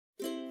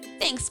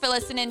Thanks for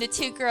listening to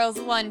Two Girls,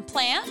 One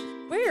Plant.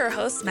 We're your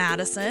hosts,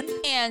 Madison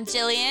and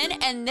Jillian,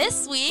 and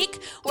this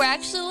week we're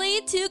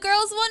actually Two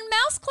Girls, One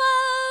Mouse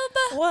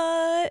Club.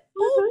 What?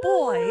 Oh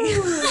boy.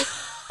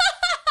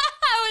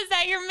 Was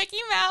that your Mickey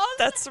Mouse?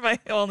 That's my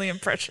only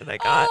impression I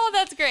got. Oh,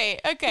 that's great.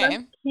 Okay.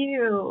 That's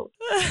cute.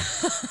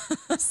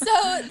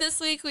 So this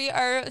week we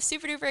are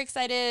super duper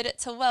excited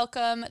to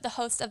welcome the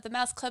host of the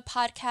Mouse Club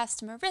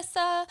podcast,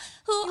 Marissa,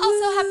 who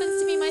also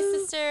happens to be my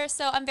sister.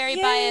 So I'm very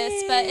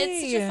biased, but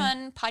it's such a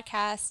fun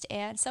podcast.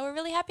 And so we're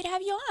really happy to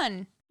have you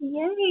on.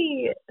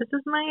 Yay. This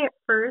is my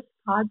first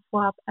pod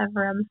swap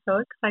ever. I'm so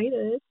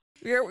excited.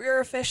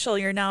 You're official.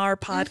 You're now our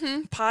pod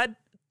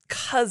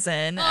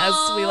cousin, as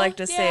we like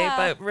to say,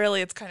 but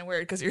really it's kind of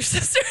weird because you're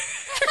sisters.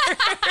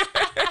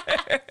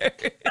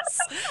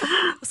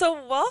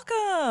 So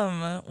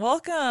welcome.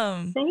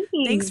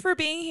 Thanks for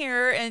being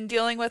here and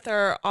dealing with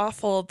our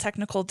awful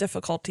technical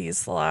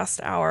difficulties the last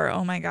hour.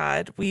 Oh my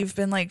God. We've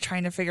been like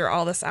trying to figure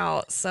all this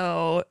out.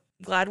 So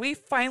glad we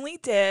finally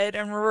did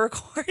and we're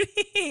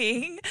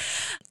recording.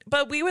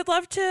 But we would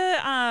love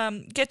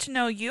to get to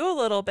know you a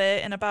little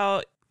bit and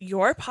about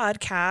your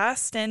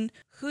podcast and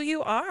who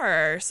you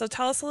are. So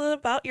tell us a little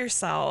about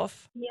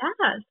yourself. Yeah.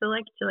 So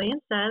like Jillian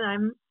said,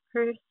 I'm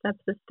her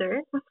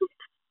stepsister.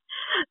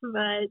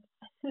 But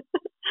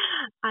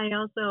I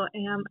also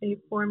am a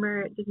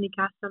former Disney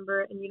cast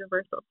member and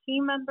Universal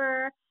team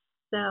member.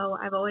 So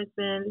I've always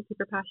been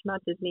super passionate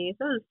about Disney.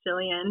 So is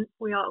Jillian.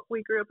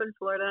 We grew up in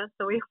Florida,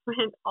 so we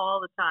went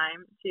all the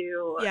time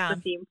to the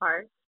theme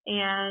park.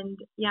 And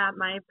yeah,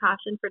 my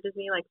passion for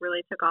Disney like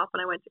really took off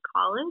when I went to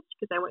college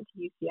because I went to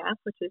UCF,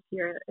 which is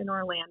here in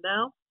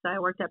Orlando. So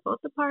I worked at both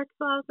the parks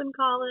while I was in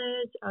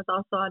college. I was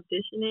also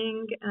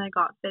auditioning and I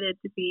got fitted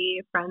to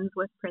be friends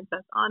with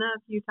Princess Anna a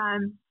few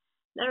times.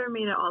 Never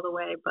made it all the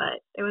way,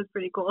 but it was a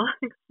pretty cool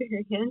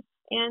experience.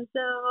 And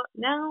so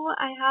now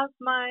I have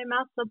my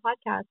Mouse Club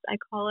podcast. I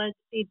call it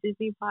a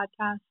Disney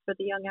podcast for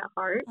the young at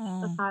heart.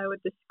 That's how I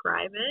would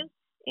describe it.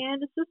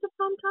 And it's just a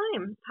fun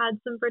time. Had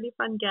some pretty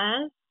fun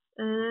guests.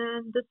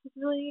 And this is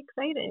really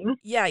exciting.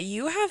 Yeah,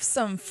 you have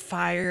some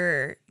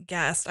fire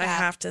guests, I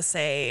have to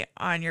say,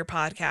 on your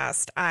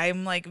podcast.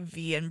 I'm like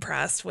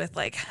impressed with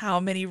like how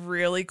many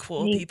really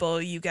cool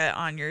people you get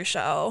on your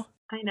show.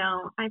 I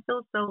know. I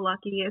feel so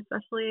lucky,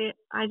 especially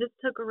I just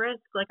took a risk.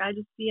 Like I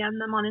just DM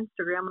them on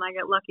Instagram and I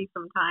get lucky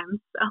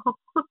sometimes. So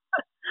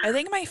I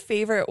think my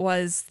favorite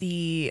was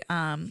the,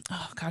 I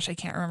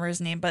can't remember his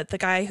name, but the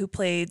guy who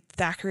played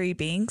Thackeray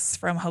Binks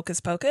from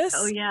Hocus Pocus.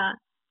 Oh, yeah.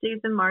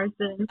 Jason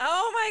Marsden.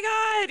 Oh my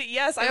God.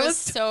 Yes. I was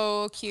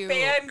so cute.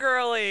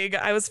 Fangirling.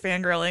 I was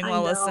fangirling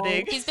while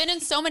listening. He's been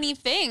in so many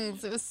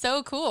things. It was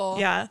so cool.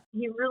 Yeah.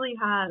 He really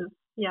has.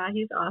 Yeah,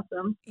 he's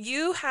awesome.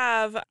 You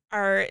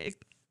are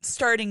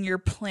starting your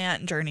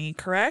plant journey,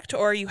 correct?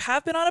 Or you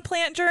have been on a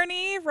plant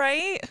journey,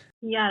 right?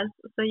 Yes.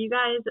 So you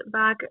guys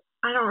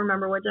I don't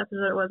remember which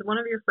episode it was, one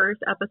of your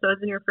first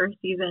episodes in your first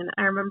season,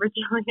 I remember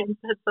Jillian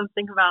said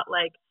something about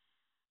like,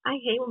 I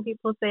hate when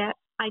people say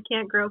I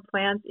can't grow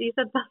plants. You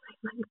said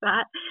something like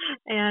that.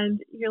 And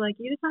you're like,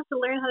 you just have to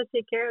learn how to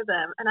take care of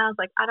them. And I was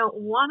like, I don't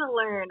want to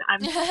learn.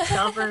 I'm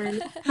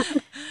stubborn.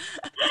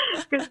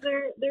 Because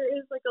there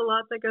is like a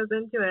lot that goes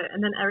into it.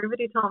 And then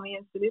everybody told me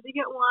as soon as you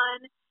get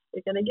one,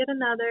 you're going to get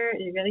another,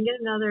 you're going to get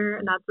another.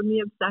 And that's when the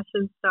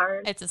obsession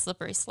starts. It's a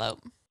slippery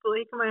slope.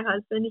 Blake, my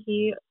husband,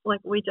 we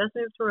just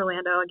moved to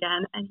Orlando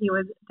again, and he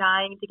was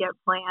dying to get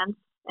plants.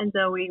 And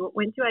so we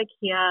went to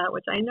IKEA,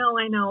 which I know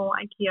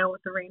IKEA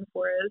with the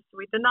rainforest.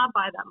 We did not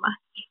buy that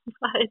much,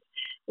 but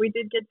we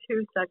did get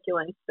 2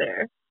 succulents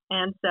there.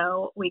 And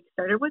so we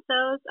started with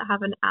those. I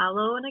have an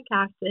aloe and a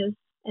cactus.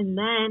 And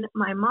then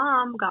my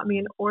mom got me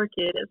an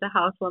orchid as a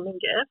housewarming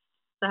gift.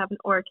 So I have an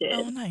orchid.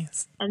 Oh,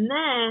 nice. And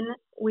then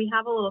we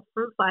have a little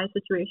fruit fly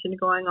situation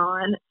going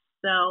on.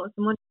 So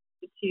someone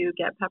to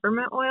get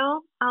peppermint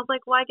oil. I was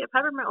like, why get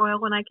peppermint oil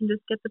when I can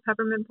just get the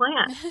peppermint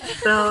plant?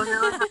 So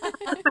now I have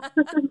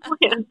peppermint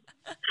plant.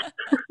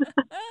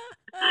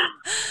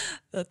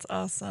 That's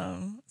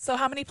awesome. So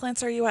how many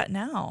plants are you at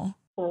now?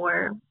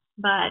 4,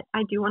 but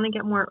I do want to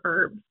get more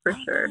herbs for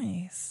sure.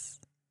 Nice.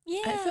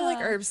 Yeah. I feel like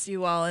herbs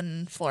do well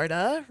in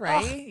Florida,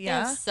 right? They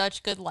have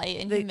such good light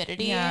and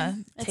humidity. Yeah,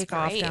 it's take great.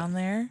 off down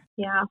there.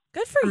 Yeah.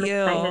 Good for I'm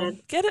you.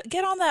 excited.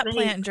 Get on that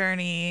plant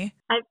journey.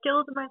 I've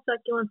killed my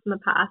succulents in the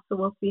past, so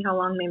we'll see how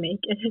long they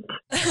make it.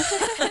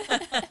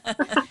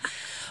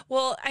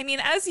 Well, I mean,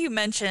 as you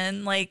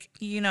mentioned, like,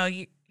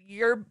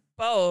 you're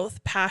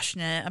both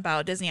passionate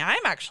about Disney.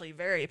 I'm actually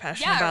very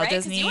passionate about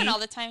Disney. Yeah, right? Because you went all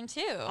the time,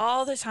 too.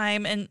 All the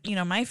time. And,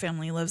 my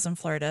family lives in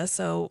Florida,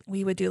 so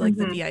we would do, like,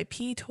 the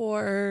VIP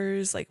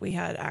tours. Like, we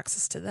had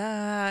access to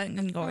that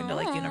and going to,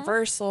 like,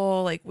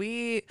 Universal. Like,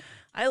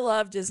 I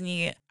love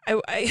Disney.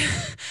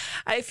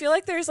 I feel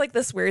like there's like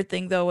this weird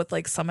thing though with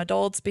like some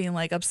adults being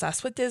like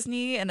obsessed with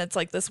Disney, and it's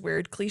like this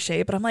weird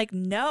cliche, but I'm like,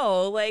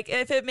 no, like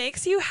if it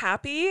makes you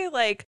happy,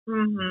 like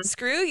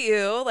screw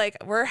you, like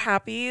we're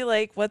happy,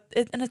 like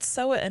and it's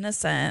so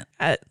innocent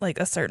at like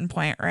a certain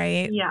point,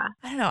 right? Yeah.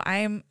 I don't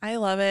know. I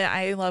love it.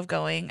 I love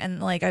going,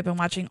 and like I've been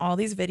watching all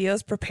these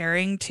videos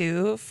preparing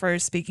too for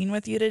speaking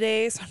with you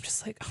today, so I'm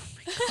just like, oh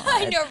my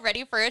God. I know,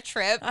 ready for a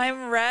trip.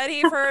 I'm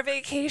ready for a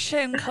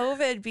vacation.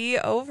 COVID be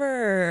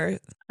over.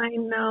 I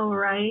know,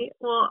 right?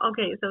 Well,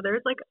 okay, so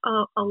there's like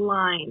a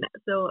line.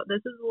 So this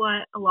is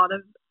what a lot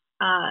of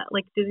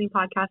like Disney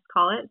podcasts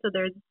call it. So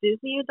there's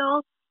Disney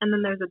adults, and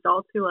then there's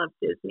adults who love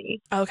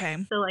Disney. Okay.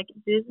 So like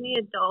Disney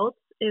adults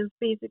is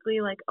basically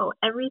like, oh,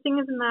 everything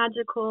is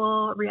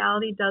magical,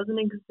 reality doesn't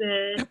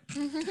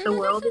exist, the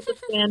world is a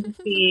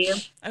fantasy.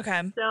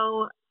 Okay.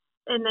 So,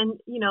 and then,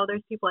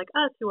 there's people like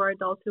us who are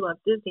adults who love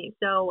Disney.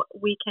 So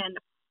we can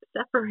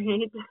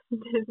separate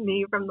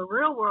Disney from the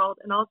real world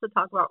and also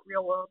talk about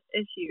real world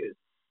issues,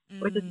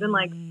 which has been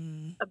like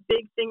a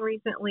big thing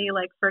recently.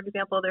 Like, for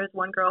example, there's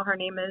one girl, her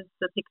name is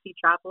the Pixie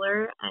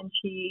Traveler, and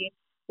she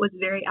was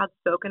very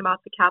outspoken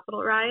about the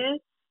Capitol riot,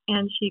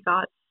 and she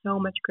got so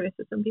much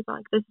criticism. People are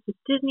like, this is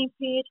a Disney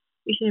page,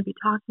 you shouldn't be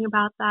talking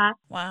about that.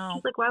 Wow.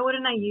 She's like, why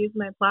wouldn't I use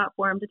my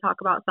platform to talk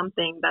about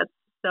something that's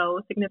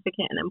so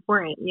significant and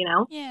important,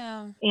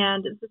 Yeah.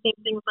 And it's the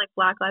same thing with like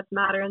Black Lives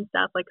Matter and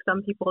stuff. Like,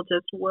 some people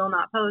just will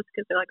not post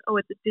because they're like, oh,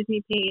 it's a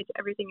Disney page,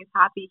 everything is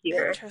happy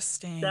here.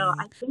 Interesting. So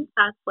I think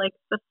that's like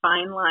the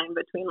fine line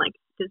between like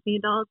Disney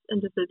adults and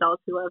just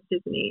adults who love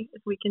Disney,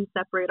 if we can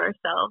separate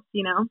ourselves,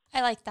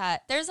 I like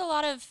that.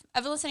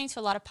 I've been listening to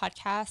a lot of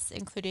podcasts,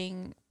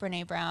 including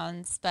Brene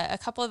Brown's, but a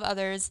couple of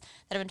others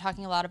that have been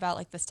talking a lot about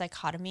like this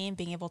dichotomy and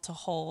being able to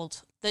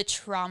hold the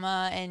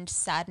trauma and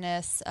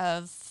sadness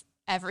of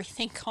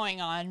everything going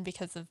on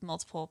because of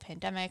multiple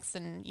pandemics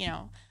and,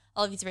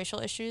 all of these racial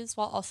issues,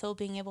 while also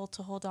being able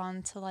to hold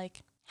on to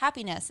like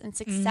happiness and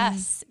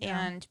success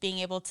and being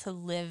able to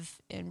live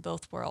in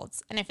both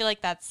worlds. And I feel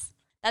like that's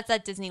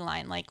that Disney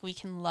line. Like, we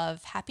can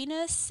love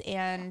happiness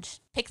and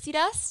pixie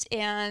dust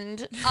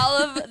and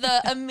all of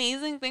the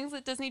amazing things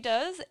that Disney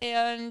does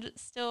and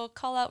still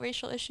call out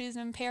racial issues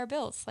and pay our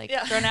bills like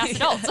grown-ass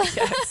adults.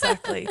 Yeah,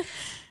 exactly.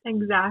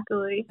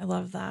 Exactly. I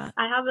love that.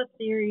 I have a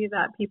theory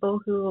that people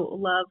who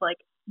love like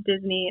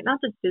Disney, not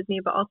just Disney,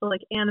 but also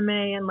like anime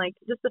and like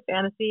just the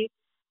fantasy,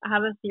 I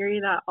have a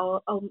theory that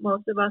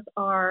most of us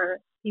are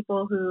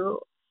people who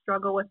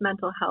struggle with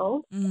mental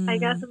health, I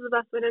guess is the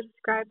best way to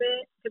describe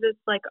it, because it's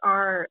like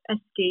our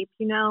escape,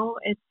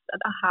 it's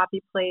a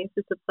happy place.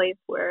 It's a place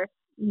where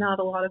not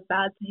a lot of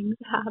bad things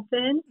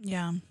happen.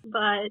 Yeah.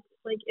 But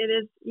like, it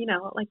is,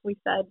 like we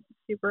said,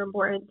 super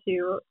important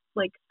to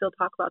like still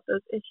talk about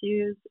those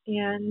issues.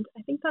 And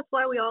I think that's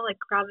why we all like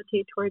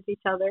gravitate towards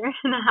each other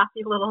in a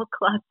happy little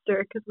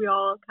cluster, because we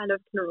all kind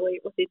of can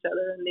relate with each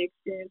other and the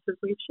experiences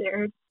we've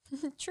shared.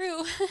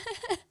 True.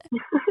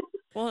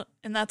 Well,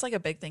 and that's like a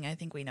big thing I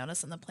think we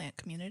notice in the plant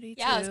community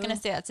too. Yeah, I was going to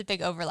say that's a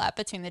big overlap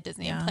between the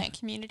Disney and plant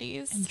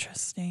communities.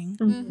 Interesting.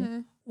 Mm-hmm.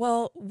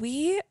 Well,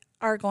 we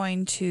are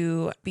going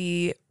to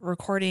be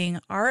recording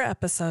our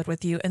episode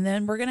with you, and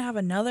then we're going to have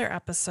another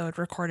episode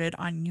recorded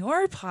on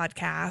your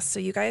podcast, so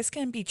you guys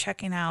can be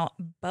checking out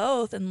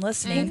both and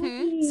listening.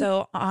 Mm-hmm.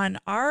 So on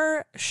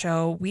our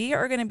show, we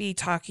are going to be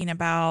talking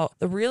about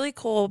the really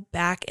cool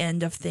back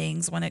end of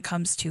things when it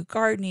comes to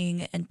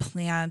gardening and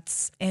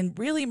plants, and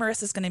really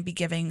Marissa's going to be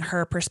giving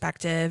her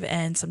perspective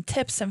and some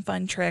tips and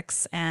fun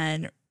tricks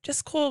and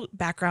just cool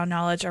background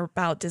knowledge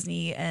about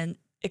Disney and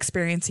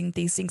experiencing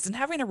these things and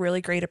having a really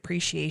great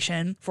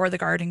appreciation for the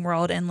gardening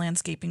world and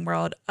landscaping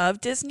world of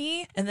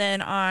Disney. And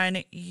then on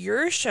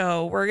your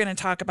show, we're going to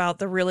talk about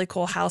the really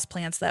cool house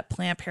plants that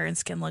plant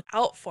parents can look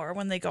out for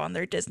when they go on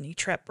their Disney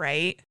trip,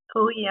 right?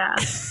 Oh yeah,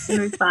 it's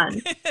gonna be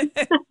fun.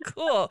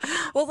 Cool.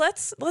 Well,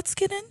 let's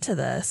get into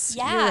this.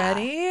 Yeah. You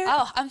ready?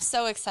 Oh, I'm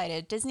so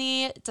excited.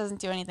 Disney doesn't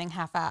do anything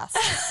half-assed.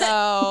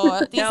 So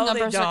these No, they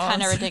numbers are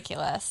kind of don't.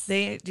 ridiculous.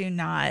 They do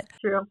not.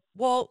 True.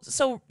 Well,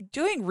 so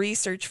doing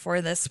research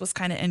for this was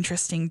kind of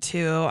interesting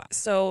too.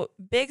 So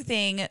big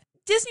thing,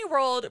 Disney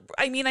World,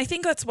 I mean, I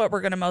think that's what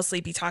we're going to mostly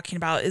be talking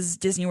about is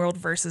Disney World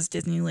versus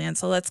Disneyland.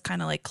 So let's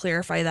kind of like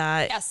clarify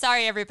that. Yeah,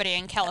 sorry everybody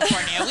in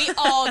California. We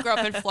all grew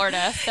up in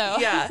Florida, so.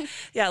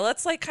 Yeah,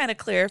 let's like kind of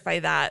clarify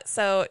that.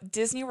 So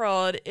Disney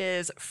World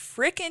is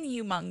freaking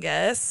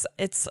humongous.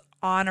 It's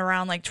on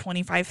around like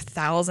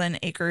 25,000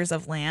 acres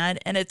of land,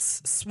 and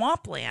it's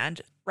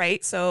swampland.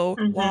 Right. So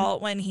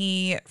Walt, when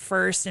he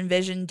first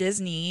envisioned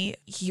Disney,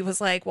 he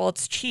was like, well,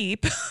 it's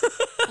cheap.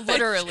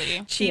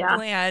 Literally. Cheap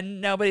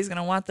land. Nobody's going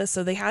to want this.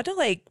 So they had to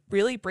like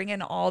really bring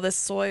in all this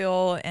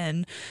soil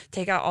and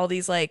take out all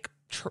these like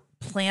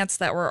plants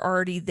that were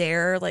already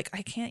there. Like,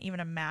 I can't even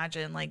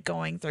imagine like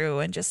going through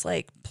and just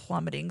like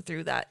plummeting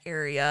through that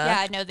area.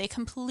 Yeah, no, they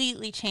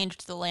completely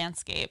changed the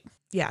landscape.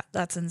 Yeah,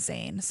 that's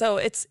insane. So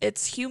it's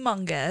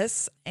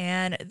humongous,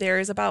 and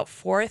there's about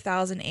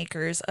 4,000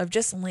 acres of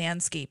just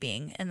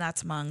landscaping, and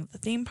that's among the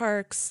theme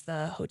parks,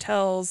 the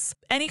hotels,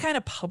 any kind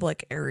of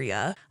public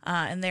area.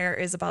 And there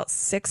is about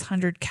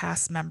 600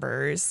 cast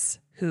members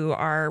who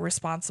are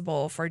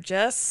responsible for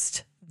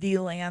just the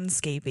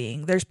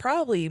landscaping. There's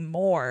probably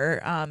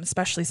more,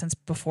 especially since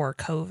before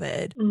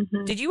COVID.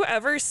 Mm-hmm. Did you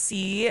ever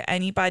see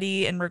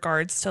anybody in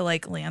regards to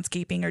like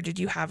landscaping, or did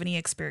you have any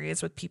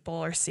experience with people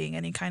or seeing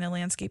any kind of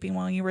landscaping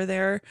while you were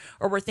there?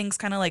 Or were things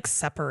kind of like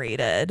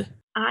separated?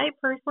 I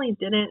personally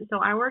didn't. So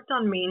I worked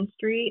on Main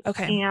Street.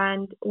 Okay.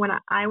 And when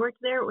I worked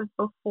there, it was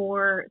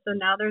before. So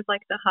now there's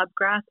like the hub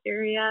grass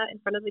area in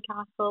front of the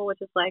castle, which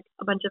is like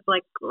a bunch of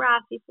like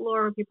grassy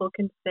floor where people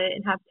can sit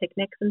and have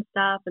picnics and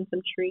stuff, and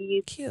some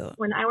trees. Cute.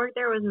 When I worked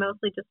there, it was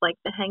mostly just like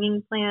the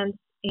hanging plants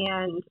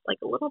and like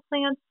little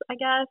plants, I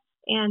guess.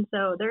 And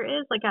so there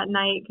is like at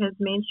night, because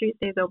Main Street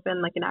stays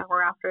open like an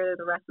hour after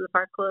the rest of the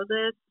park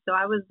closes. So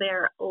I was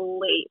there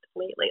late.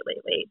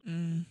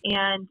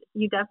 And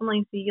you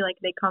definitely see like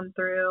they come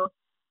through.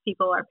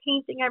 People are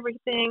painting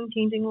everything,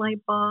 changing light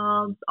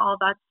bulbs, all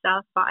that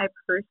stuff. But I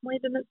personally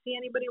didn't see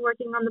anybody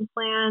working on the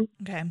plans.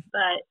 Okay.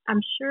 But I'm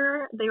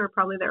sure they were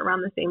probably there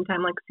around the same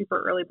time, like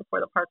super early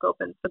before the park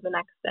opens for the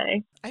next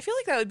day. I feel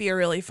like that would be a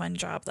really fun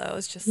job, though.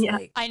 It's just Yeah.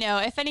 like, I know.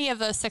 If any of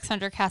those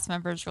 600 cast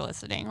members were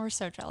listening, we're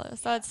so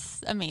jealous.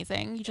 That's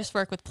amazing. You just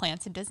work with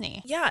plants in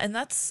Disney. yeah, and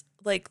that's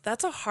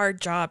a hard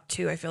job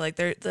too. I feel like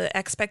the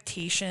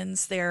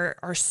expectations there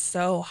are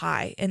so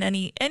high in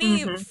any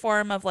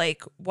form of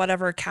like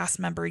whatever cast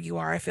member you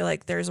are. I feel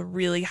like there's a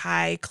really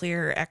high,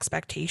 clear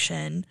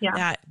expectation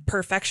that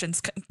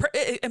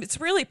it's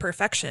really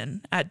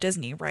perfection at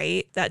Disney,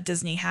 right? That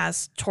Disney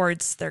has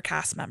towards their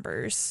cast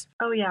members.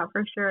 Oh, yeah,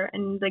 for sure.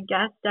 And the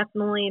guests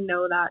definitely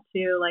know that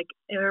too. Like,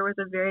 there was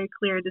a very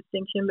clear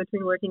distinction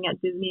between working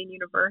at Disney and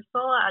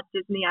Universal. At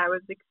Disney, I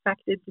was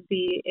expected to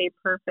be a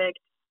perfect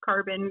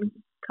carbon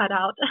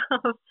cutout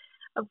of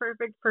a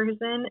perfect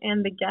person,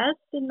 and the guests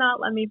did not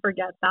let me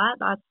forget that.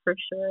 That's for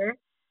sure.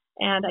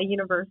 And at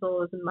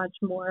Universal is much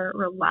more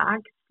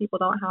relaxed. People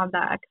don't have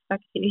that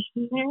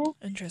expectation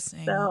there.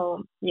 Interesting.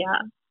 So yeah,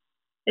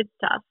 it's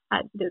tough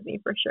at Disney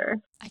for sure.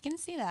 I can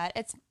see that.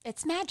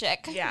 It's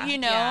magic. Yeah, You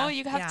know, yeah,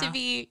 you have yeah. to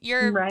be,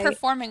 you're Right.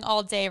 performing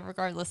all day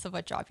regardless of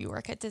what job you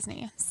work at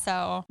Disney.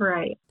 So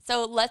Right.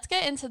 let's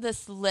get into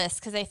this list,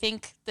 because I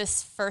think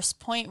this first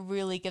point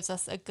really gives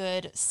us a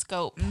good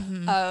scope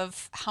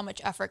of how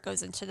much effort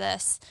goes into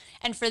this.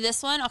 And for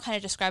this one, I'll kind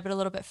of describe it a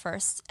little bit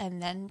first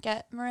and then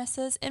get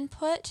Marissa's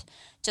input,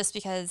 just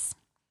because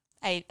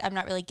I'm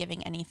not really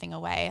giving anything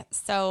away.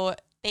 So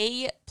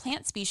they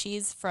plant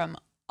species from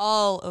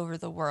all over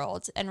the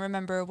world. And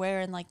remember,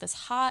 we're in like this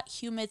hot,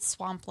 humid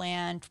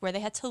swampland where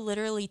they had to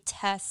literally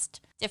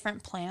test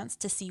different plants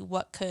to see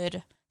what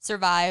could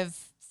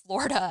survive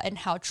Florida and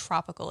how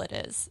tropical it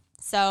is.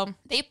 So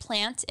they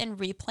plant and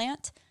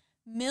replant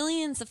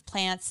millions of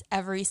plants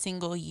every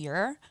single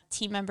year.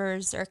 Team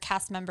members or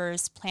cast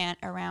members plant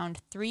around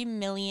 3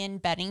 million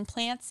bedding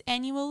plants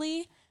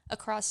annually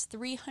across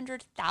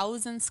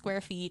 300,000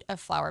 square feet of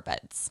flower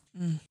beds.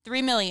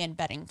 3 million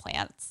bedding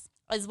plants,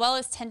 as well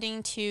as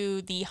tending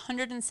to the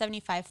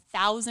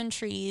 175,000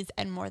 trees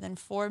and more than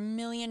 4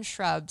 million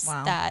shrubs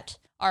that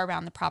are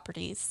around the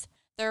properties.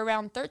 There are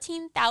around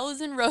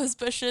 13,000 rose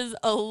bushes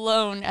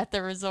alone at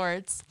the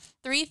resorts,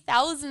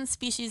 3,000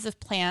 species of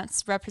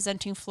plants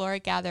representing flora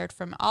gathered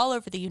from all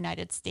over the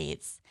United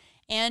States,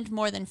 and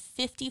more than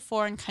 50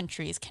 foreign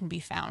countries can be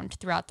found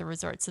throughout the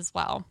resorts as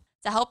well.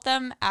 To help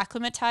them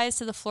acclimatize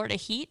to the Florida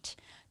heat,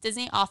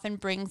 Disney often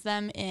brings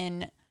them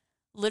in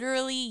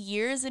literally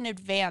years in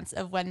advance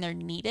of when they're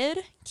needed,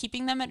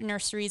 keeping them at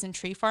nurseries and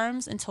tree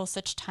farms until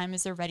such time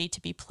as they're ready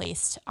to be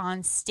placed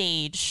on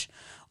stage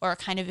or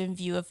kind of in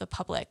view of the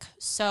public.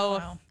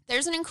 So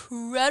there's an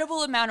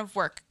incredible amount of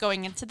work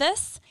going into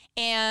this.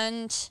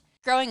 And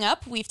growing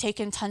up, we've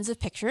taken tons of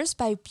pictures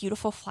by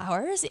beautiful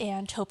flowers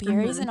and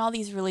topiaries and all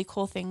these really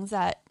cool things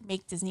that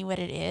make Disney what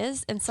it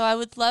is. And so I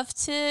would love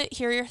to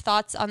hear your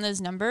thoughts on those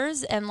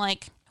numbers and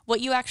like what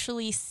you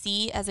actually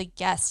see as a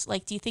guest.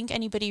 Like, do you think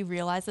anybody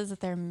realizes that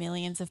there are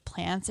millions of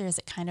plants, or is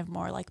it kind of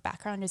more like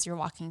background as you're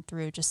walking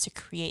through just to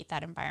create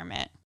that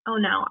environment? Oh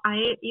no,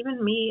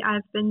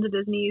 I've been to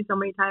Disney so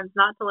many times,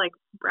 not to like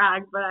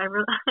brag, but I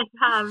really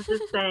have,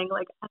 just saying,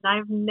 like, and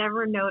I've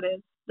never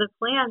noticed the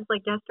plants.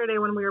 Like yesterday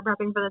when we were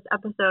prepping for this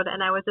episode,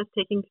 and I was just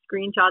taking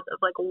screenshots of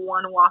like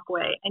one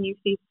walkway, and you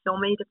see so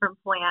many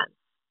different plants.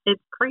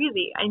 It's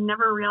crazy. I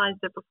never realized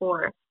it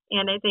before.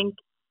 And I think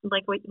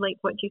like what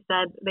you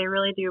said, they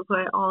really do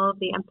put all of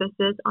the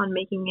emphasis on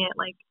making it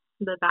like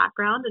the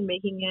background and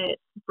making it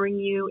bring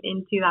you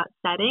into that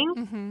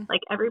setting.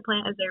 Like every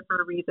plant is there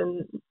for a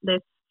reason.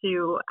 This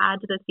to add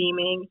to the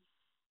theming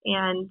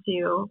and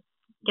to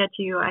get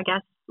you, I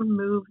guess,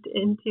 moved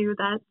into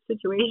that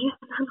situation.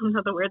 I don't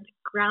know the word,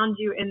 ground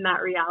you in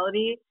that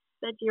reality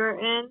that you're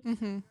in.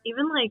 Mm-hmm.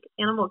 Even like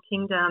Animal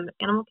Kingdom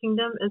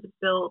is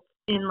built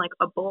in like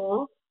a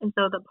bowl, and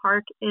so the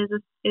park is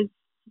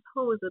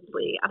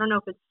supposedly, I don't know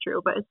if it's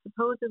true, but it's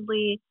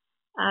supposedly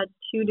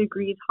 2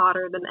 degrees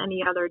hotter than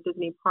any other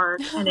Disney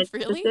park, and it's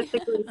Really?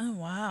 specifically Oh,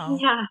 wow.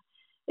 yeah,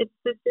 it's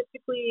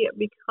specifically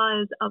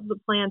because of the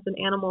plants and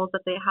animals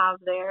that they have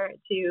there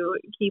to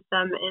keep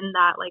them in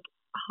that like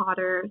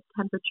hotter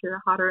temperature,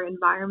 hotter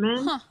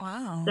environment. Huh.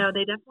 Wow. So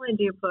they definitely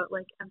do put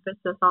like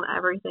emphasis on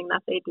everything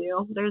that they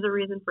do. There's a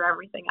reason for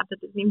everything at the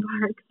Disney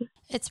parks.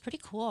 It's pretty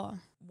cool.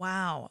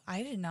 Wow.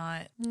 I did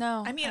not.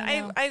 No. I mean,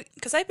 know.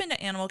 because I've been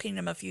to Animal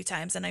Kingdom a few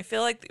times, and I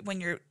feel like when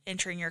you're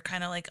entering, you're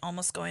kind of like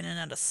almost going in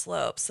at a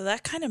slope. So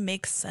that kind of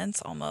makes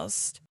sense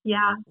almost.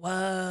 Yeah.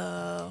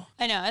 Whoa.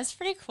 I know. It's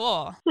pretty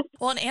cool.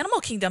 Well, an Animal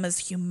Kingdom is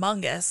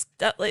humongous.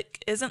 That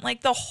like isn't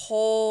like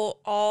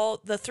all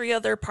the 3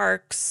 other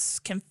parks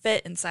can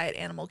fit inside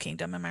Animal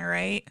Kingdom. Am I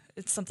right?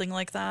 It's something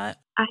like that.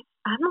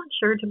 I'm not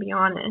sure, to be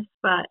honest,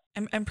 but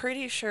I'm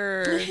pretty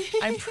sure.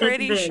 I'm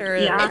pretty big, sure.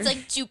 yeah. It's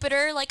like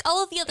Jupiter, like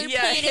all of the other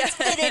planets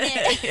fit in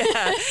it.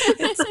 Yeah,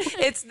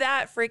 it's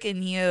that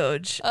freaking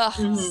huge.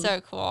 Oh,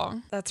 so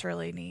cool. That's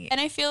really neat. And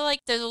I feel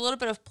like there's a little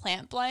bit of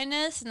plant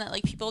blindness and that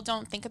like people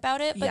don't think about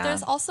it, but Yeah.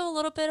 there's also a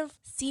little bit of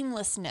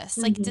seamlessness.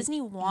 Like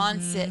Disney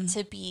wants it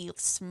to be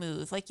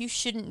smooth. Like you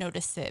shouldn't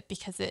notice it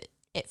because it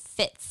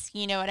fits.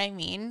 You know what I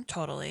mean?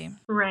 Totally.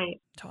 right.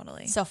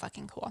 Totally. So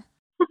fucking cool.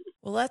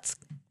 Well,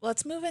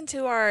 let's move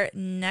into our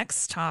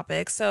next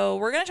topic. So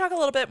we're going to talk a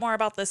little bit more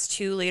about this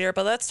too later,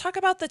 but let's talk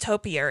about the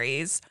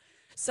topiaries.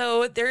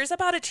 So there's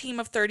about a team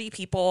of 30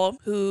 people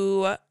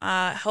who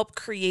help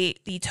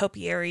create the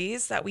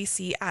topiaries that we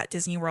see at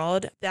Disney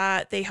World,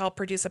 that they help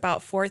produce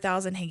about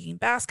 4,000 hanging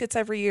baskets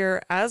every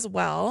year as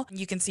well.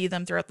 You can see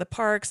them throughout the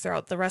parks,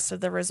 throughout the rest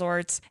of the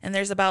resorts, and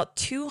there's about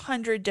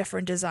 200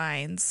 different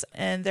designs.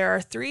 And there are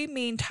 3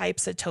 main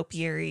types of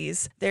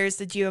topiaries. There's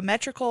the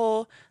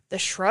geometrical, the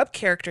shrub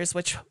characters,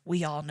 which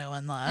we all know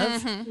and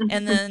love,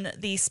 and then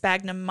the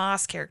sphagnum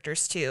moss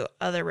characters too,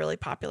 other really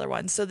popular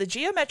ones. So the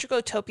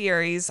geometrical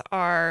topiaries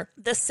are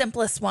the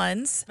simplest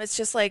ones. It's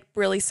just like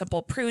really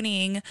simple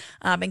pruning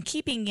and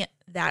keeping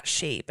that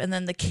shape. And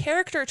then the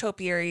character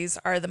topiaries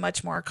are the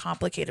much more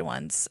complicated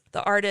ones.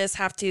 The artists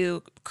have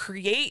to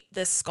create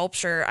this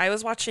sculpture. I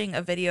was watching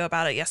a video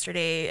about it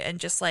yesterday, and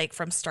just like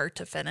from start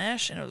to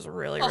finish, and it was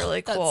really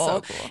really that's cool.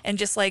 so cool. And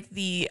just like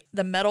the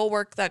metal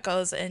work that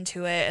goes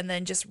into it, and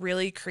then just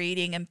really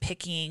creating and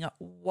picking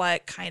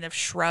what kind of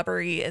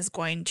shrubbery is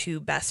going to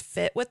best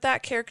fit with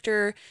that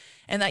character,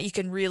 and that you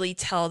can really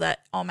tell that,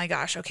 oh my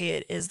gosh, okay,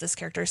 it is this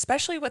character,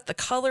 especially with the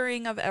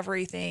coloring of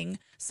everything.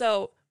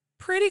 So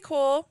pretty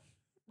cool.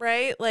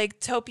 Right?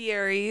 Like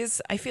topiaries,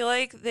 I feel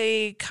like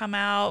they come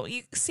out,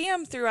 you see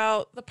them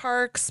throughout the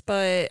parks,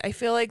 but I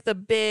feel like the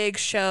big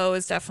show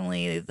is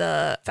definitely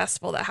the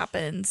festival that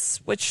happens,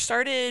 which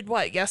started,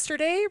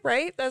 yesterday,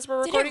 right? As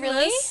we're Did it recording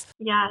really? this?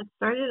 Yeah, it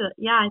started,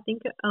 I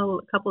think a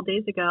couple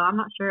days ago. I'm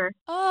not sure.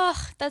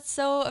 Oh, that's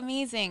so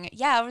amazing.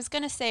 Yeah, I was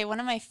going to say one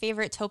of my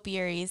favorite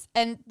topiaries,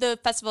 and the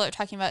festival they're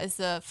talking about is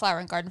the Flower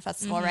and Garden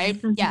Festival, right?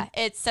 Yeah,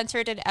 it's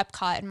centered in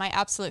Epcot, and my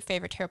absolute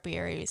favorite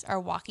topiaries are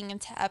walking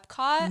into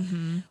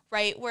Epcot,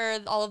 right where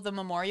all of the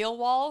memorial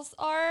walls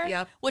are,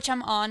 Yep. which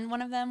I'm on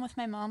one of them with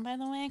my mom, by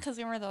the way, because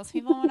we were those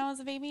people when I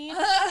was a baby.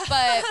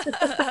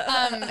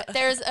 But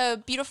there's a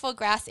beautiful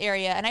grass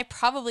area, and I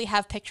probably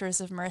have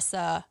pictures of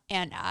Marissa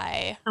and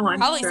I, Oh, I'm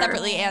probably sure.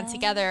 separately and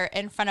together,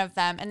 in front of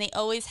them, and they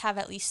always have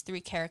at least 3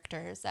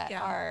 characters that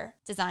Yeah. are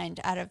designed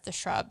out of the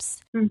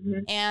shrubs. Mm-hmm.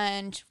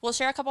 And we'll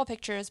share a couple of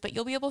pictures, but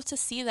you'll be able to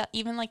see that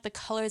even like the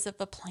colors of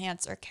the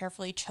plants are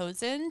carefully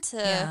chosen to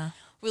Yeah.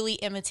 really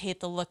imitate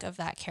the look of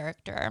that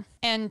character.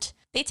 And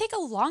they take a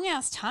long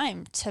ass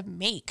time to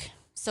make.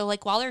 So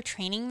like while they're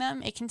training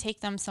them, it can take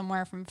them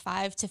somewhere from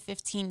 5 to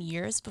 15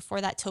 years before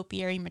that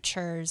topiary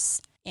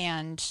matures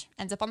and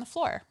ends up on the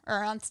floor,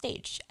 or on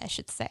stage, I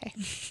should say.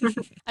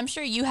 I'm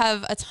sure you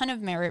have a ton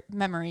of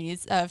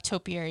memories of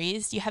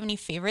topiaries. Do you have any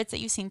favorites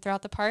that you've seen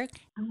throughout the park?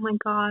 Oh my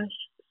gosh,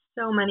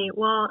 so many.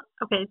 Well,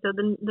 okay, so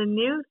the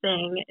new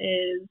thing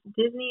is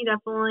Disney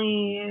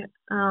definitely,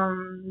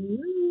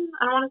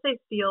 I don't want to say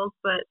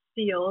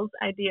steals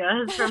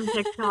ideas from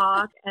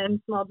TikTok and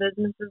small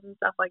businesses and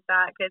stuff like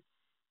that. Because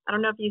I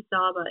don't know if you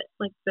saw, but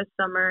like this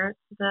summer,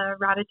 the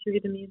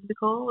Ratatouille the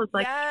musical was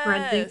like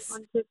trending Yes.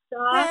 on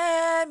TikTok.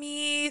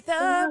 Remy,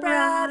 the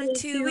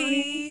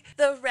Ratatouille,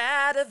 the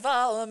rat of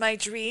all my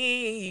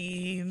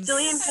dreams.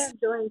 Jillian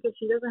can't join because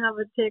she doesn't have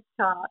a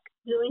TikTok.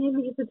 Jillian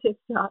needs a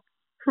TikTok.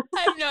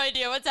 I have no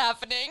idea what's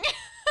happening.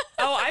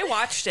 Oh, I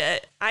watched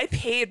it. I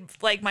paid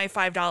like my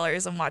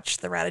 $5 and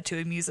watched the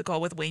Ratatouille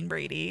musical with Wayne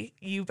Brady.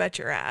 You bet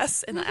your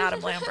ass. And Adam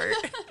Lambert.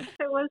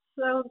 It was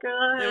so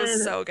good. It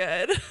was so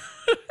good.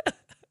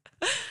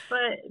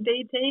 But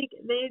they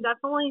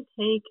definitely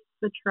take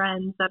the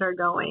trends that are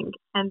going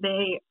and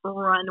they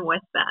run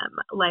with them.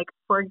 Like,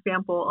 for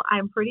example,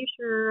 I'm pretty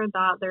sure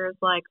that there's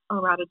like a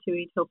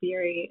Ratatouille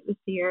topiary this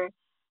year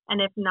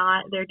And if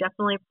not, they're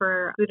definitely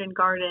for Food and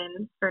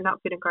Garden, or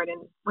not Food and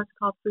Garden, what's it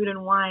called, Food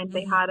and Wine.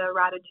 They had a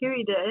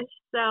ratatouille dish.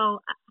 So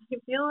I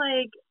feel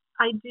like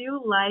I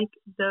do like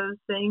those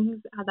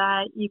things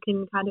that you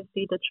can kind of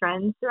see the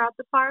trends throughout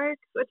the park,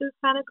 which is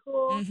kind of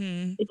cool.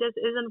 Mm-hmm. It just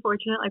is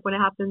unfortunate, like when it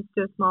happens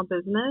to a small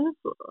business,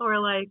 or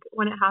like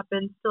when it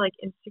happens to like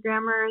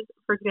Instagrammers.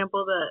 For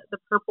example, the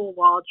purple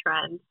wall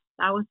trend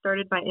that was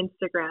started by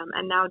Instagram,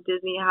 and now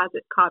Disney has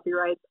its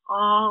copyrights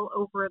all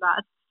over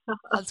that stuff.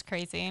 That's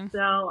crazy.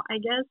 So I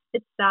guess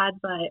it's sad,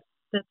 but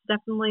that's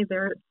definitely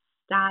their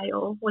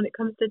style when it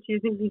comes to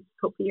choosing these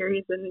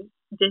topiaries and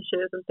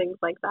dishes and things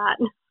like that.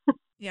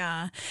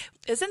 Yeah.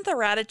 Isn't the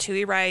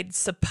Ratatouille ride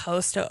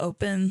supposed to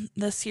open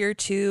this year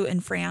too in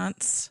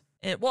France?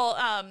 In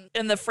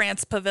the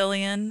France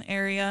Pavilion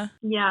area.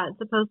 Yeah, it's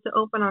supposed to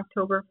open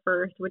October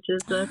 1st, which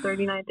is the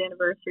 39th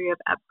anniversary of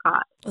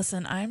Epcot.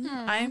 Listen,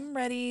 I'm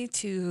ready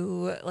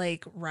to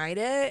like ride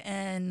it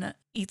and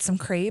eat some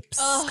crepes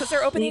because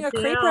they're opening a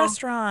crepe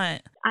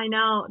restaurant. I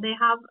know. They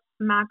have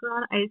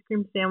macaron ice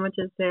cream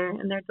sandwiches there,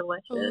 and they're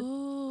delicious.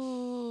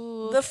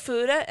 Ooh. The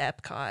food at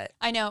Epcot.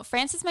 I know.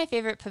 France is my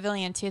favorite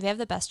pavilion, too. They have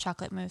the best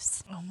chocolate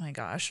mousse. Oh, my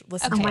gosh.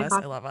 Listen Okay. to Oh my us.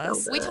 gosh, I love so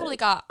us. good. We totally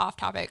got off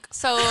topic.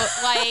 So,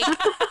 like,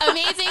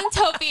 amazing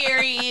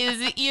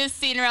topiaries you've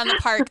seen around the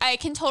park. I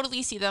can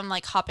totally see them,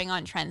 like, hopping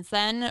on trends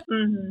then.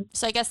 Mm-hmm.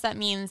 So I guess that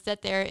means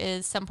that there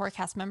is some poor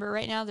cast member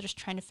right now that is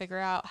trying to figure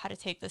out how to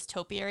take this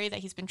topiary that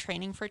he's been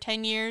training for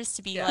 10 years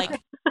to be, like,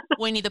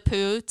 Winnie the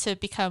Pooh to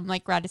become,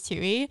 like,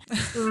 Ratatouille.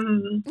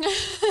 Mm-hmm.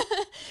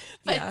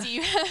 But Yeah.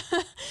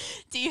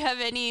 do you have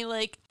any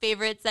like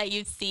favorites that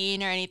you've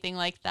seen or anything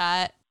like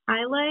that?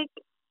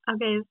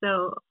 Okay,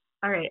 so,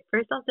 all right,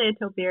 first I'll say a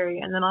topiary,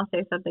 and then I'll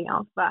say something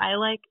else, but I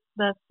like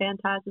the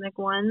Fantasmic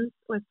ones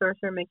with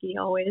Sorcerer Mickey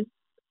always.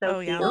 So Oh,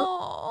 yeah. cute.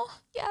 Oh,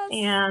 yes.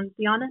 And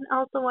the Anna and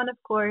Elsa one,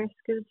 of course,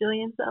 because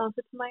Jillian's the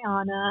Elsa to my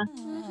Anna.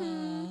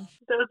 Mhm.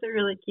 Those are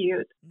really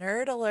cute.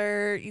 Nerd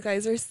alert. You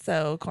guys are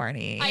so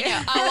corny. I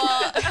know.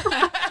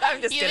 I'm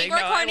just You kidding. think we're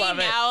No, I corny love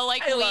it. now?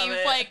 Like I love we've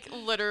it. like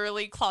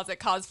literally closet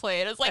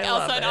cosplayed as like I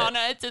Elsa love and it. Anna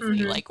at Disney.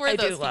 Mhm. Like we're I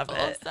do those love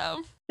people. it.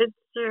 So It's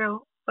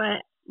true,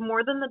 but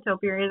more than the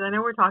topiaries, I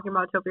know we're talking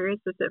about topiaries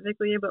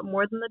specifically, but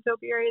more than the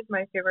topiaries,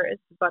 my favorite is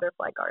the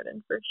Butterfly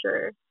Garden for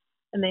sure.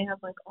 And they have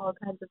like all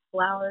kinds of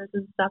flowers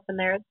and stuff in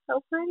there. It's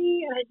so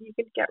pretty, and you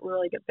can get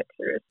really good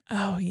pictures.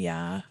 Oh,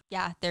 yeah.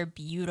 yeah, they're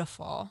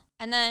beautiful.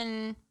 And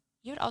then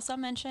you had also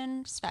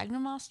mentioned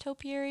sphagnum moss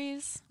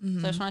topiaries. So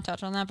I just want to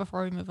touch on that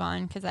before we move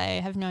on because I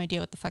have no idea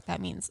what the fuck that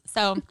means.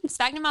 So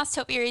sphagnum moss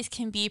topiaries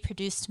can be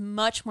produced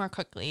much more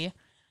quickly.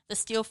 The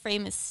steel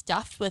frame is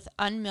stuffed with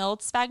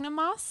unmilled sphagnum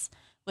moss,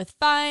 with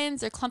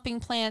vines or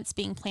clumping plants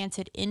being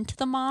planted into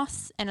the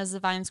moss. And as the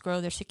vines grow,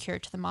 they're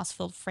secured to the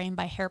moss-filled frame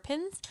by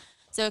hairpins.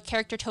 So a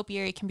character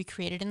topiary can be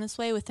created in this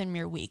way within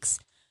mere weeks.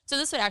 So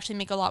this would actually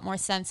make a lot more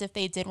sense if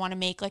they did want to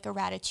make like a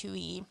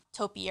Ratatouille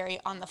topiary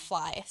on the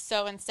fly.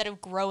 So instead of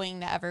growing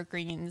the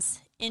evergreens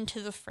into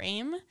the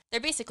frame,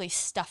 they're basically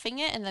stuffing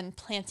it and then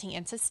planting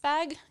into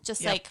spag,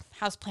 just like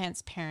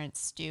houseplants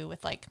parents do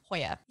with like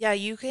Hoya. Yeah,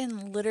 you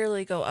can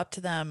literally go up to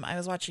them. I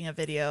was watching a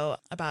video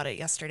about it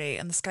yesterday,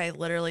 and this guy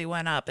literally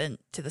went up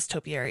to this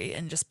topiary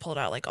and just pulled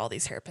out like all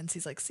these hairpins.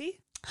 He's like, see?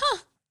 Huh.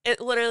 It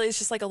literally is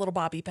just like a little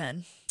bobby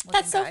pin.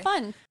 That's so looking guy.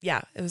 fun.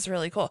 Yeah, it was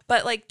really cool.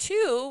 But like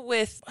too,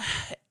 with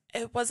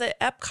was it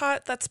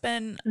Epcot that's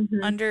been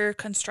Mhm. under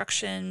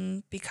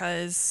construction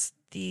because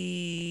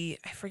I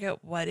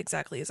forget what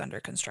exactly is under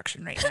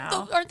construction right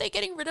now. Aren't they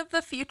getting rid of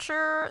the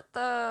future?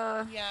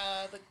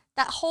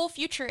 That whole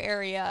future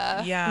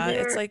area. Yeah,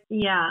 it's like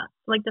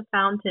like the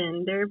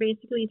fountain. They're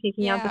basically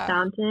taking out the Yeah.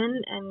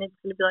 fountain, and it's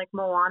going to be like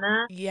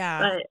Moana. yeah.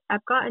 But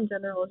Epcot in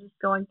general is just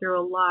going through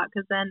a lot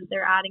because then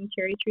they're adding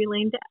Cherry Tree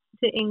Lane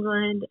to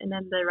England, and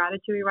then the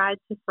Ratatouille ride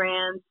to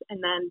France,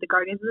 and then the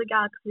Guardians of the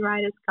Galaxy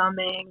ride is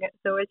coming.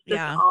 So it's just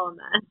Yeah. all a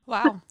mess.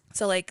 Wow.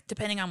 So like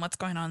depending on what's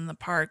going on in the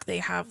park, they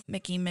have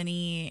Mickey,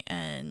 Minnie,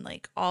 and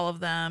like all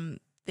of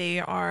them.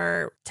 They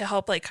are to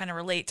help like kind of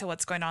relate to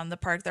what's going on in the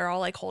park. They're all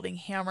like holding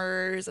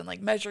hammers and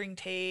like measuring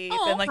tape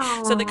and like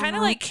so they kind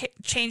of Aw. like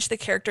change the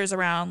characters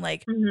around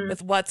like Mhm.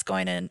 with what's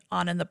going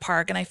on in the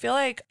park. And I feel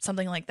like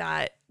something like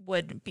that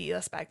would be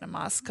a sphagnum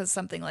moss because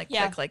something like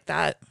Yeah. quick like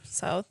that.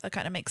 So that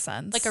kind of makes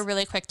sense. Like a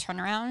really quick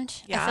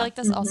turnaround. I Yeah. feel like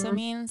this also Mhm.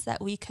 means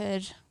that we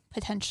could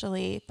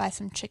potentially buy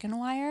some chicken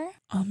wire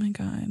oh my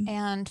god,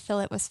 and fill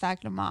it with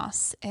sphagnum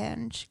moss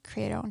and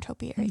create our own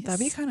topiaries. that'd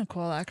be kind of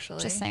cool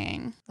actually. Just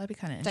saying. That'd be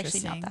kind of It's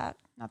interesting. actually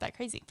not that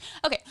crazy.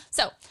 Okay,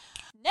 so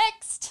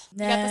next. You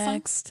got this one?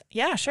 Next.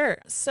 Yeah, sure.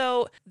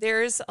 So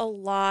there's a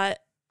lot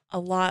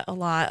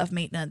of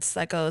maintenance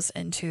that goes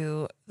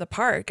into the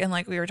park, and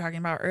like we were talking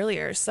about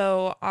earlier.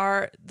 So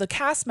the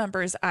cast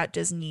members at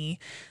Disney,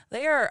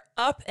 they are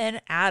up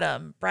and at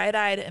 'em,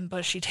 bright-eyed and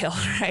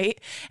bushy-tailed, right?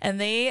 And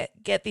they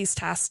get these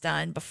tasks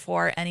done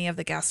before any of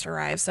the guests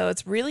arrive. So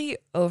it's really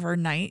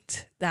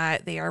overnight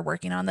that they are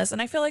working on this.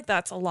 And I feel like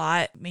that's a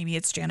lot. Maybe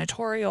it's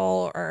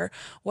janitorial or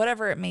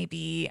whatever it may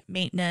be,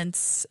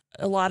 maintenance.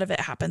 A lot of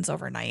it happens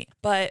overnight.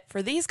 But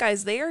for these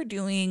guys, they are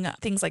doing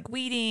things like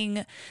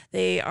weeding.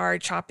 They are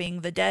chopping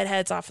the dead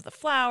heads off of the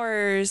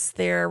flowers.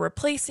 They're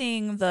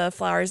replacing the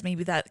flowers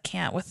maybe that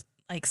can't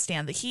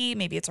stand the heat.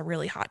 Maybe it's a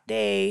really hot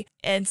day.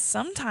 And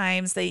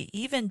sometimes they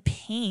even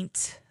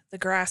paint the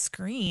grass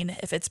green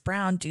if it's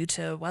brown due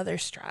to weather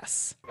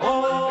stress.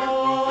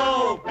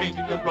 Oh,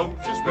 painting the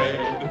roses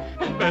red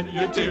and many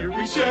a tear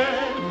we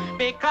shed,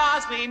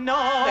 because we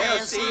know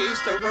they'll cease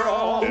to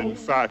grow. In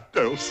fact,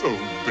 they'll soon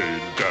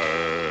be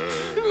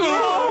dead.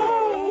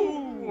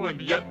 Oh, and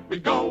yet we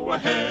go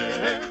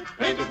ahead,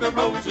 painting the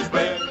roses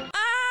red.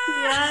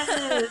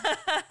 Yes.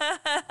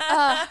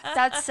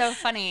 That's so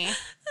funny.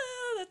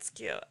 That's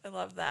cute. I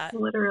love that.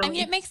 Literally. I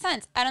mean, it makes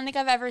sense. I don't think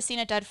I've ever seen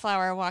a dead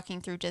flower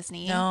walking through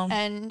Disney. No.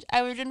 And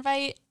I would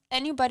invite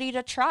anybody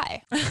to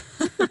try.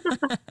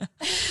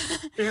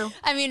 True.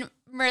 I mean,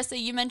 Marissa,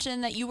 you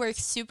mentioned that you work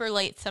super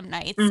late some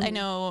nights. Mm-hmm. I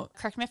know,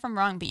 correct me if I'm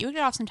wrong, but you would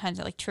get off sometimes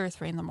at like 2 or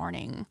 3 in the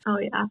morning. Oh,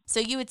 yeah. So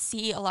you would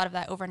see a lot of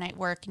that overnight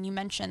work. And you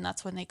mentioned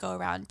that's when they go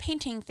around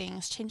painting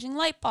things, changing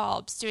light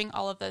bulbs, doing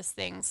all of those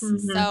things.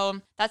 Mm-hmm.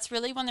 So that's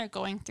really when they're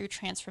going through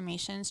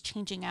transformations,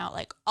 changing out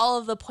like all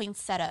of the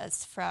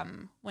poinsettias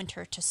from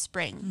winter to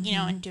spring, you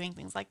know, and doing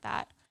things like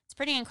that. It's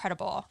pretty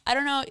incredible. I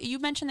don't know. You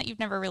mentioned that you've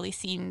never really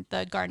seen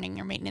the gardening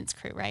or maintenance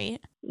crew, right?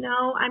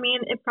 No, I mean,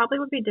 it probably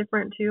would be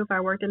different too if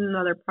I worked in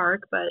another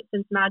park, but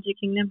since Magic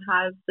Kingdom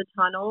has the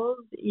tunnels,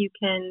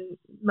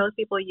 most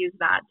people use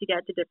that to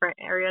get to different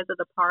areas of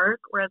the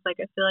park. Whereas, like,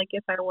 I feel like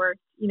if I worked,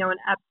 in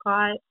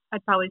Epcot,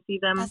 I'd probably see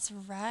them That's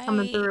right.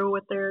 coming through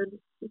with their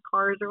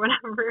cars or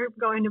whatever,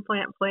 going to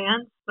plant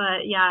plants.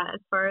 But yeah, as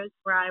far as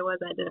where I was,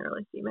 I didn't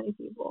really see many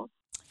people.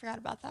 Forgot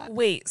about that.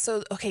 Wait,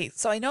 so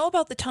I know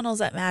about the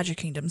tunnels at Magic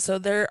Kingdom. So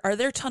are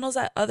there tunnels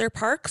at other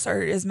parks,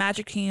 or is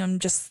Magic Kingdom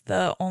just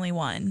the only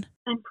one?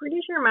 I'm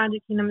pretty sure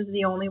Magic Kingdom is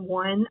the only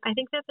one. I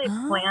think that they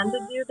plan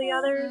to do the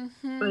others,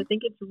 but I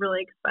think it's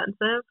really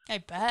expensive. I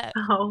bet.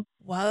 So,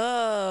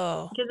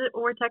 Whoa. because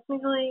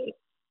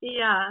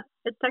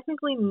it's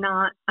technically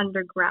not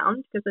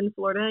underground, because in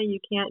Florida you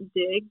can't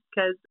dig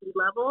because sea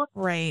level.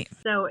 Right.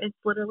 So it's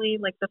literally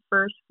like the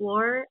first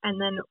floor,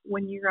 and then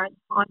when you're on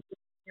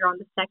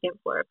the second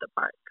floor of the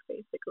park,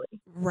 basically.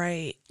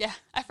 Right. Yeah,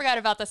 I forgot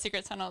about the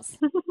secret tunnels.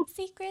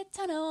 Secret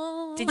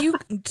tunnel.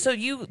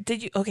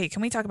 Okay,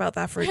 can we talk about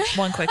that for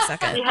one quick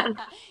second? Yes.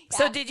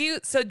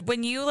 So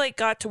when you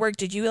got to work,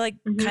 did you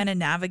kind of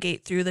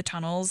navigate through the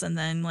tunnels, and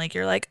then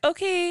you're like,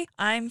 okay,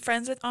 I'm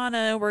friends with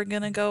Anna, we're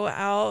going to go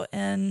out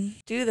and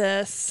do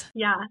this?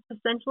 Yeah,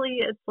 essentially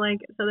it's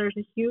so there's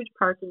a huge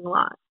parking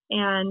lot,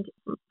 and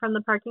from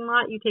the parking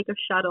lot you take a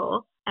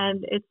shuttle,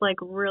 and it's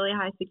really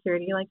high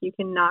security. You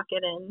can not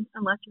get in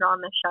unless you're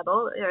on the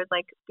shuttle. There's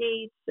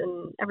gates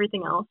and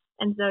everything else.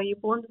 And so you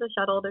pull into the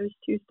shuttle, there's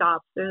 2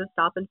 stops. There's a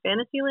stop in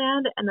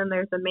Fantasyland, and then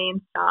there's a main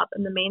stop.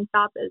 And the main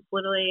stop is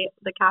literally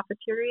the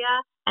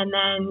cafeteria, and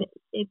then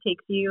it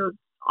takes you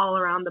all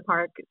around the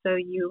park. So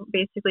you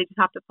basically just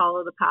have to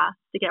follow the path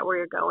to get where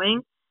you're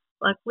going.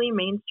 Luckily,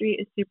 Main Street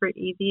is super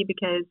easy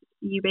because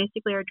you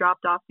basically are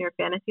dropped off near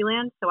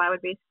Fantasyland. So I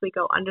would basically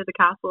go under the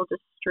castle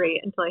just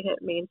straight until I hit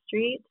Main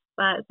Street.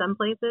 But some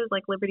places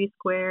like Liberty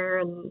Square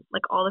and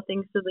all the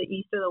things to the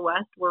east or the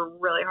west were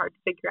really hard to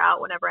figure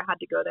out whenever I had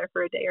to go there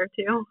for a day or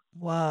 2.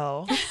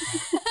 Whoa.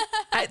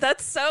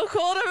 That's so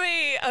cool to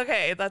me.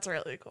 Okay, that's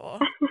really cool.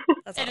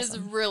 That's It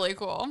awesome. is really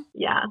cool.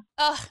 Yeah,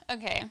 Oh,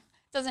 okay.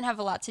 Doesn't have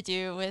a lot to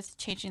do with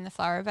changing the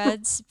flower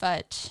beds,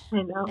 but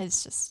I know.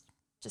 it's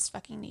just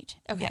fucking neat.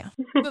 Okay,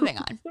 moving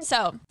on.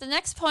 So the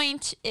next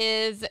point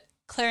is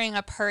clearing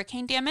up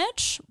hurricane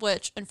damage,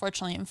 which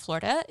unfortunately in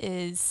Florida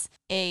is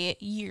a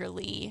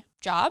yearly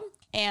job.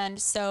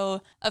 And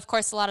so, of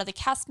course, a lot of the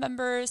cast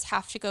members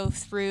have to go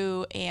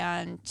through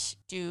and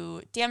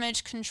do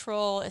damage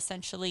control,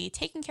 essentially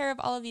taking care of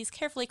all of these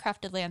carefully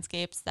crafted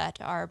landscapes that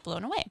are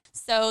blown away.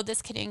 So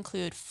this could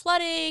include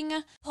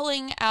flooding,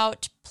 pulling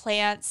out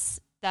plants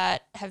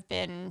that have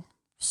been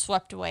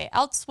swept away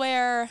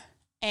elsewhere.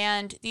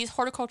 And these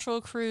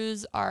horticultural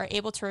crews are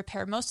able to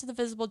repair most of the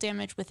visible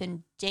damage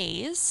within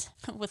days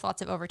with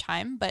lots of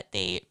overtime, but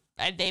they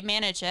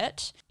manage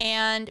it.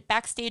 And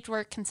backstage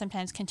work can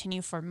sometimes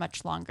continue for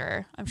much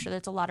longer. I'm sure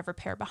there's a lot of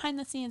repair behind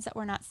the scenes that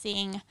we're not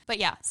seeing. But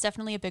yeah, it's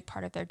definitely a big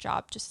part of their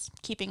job, just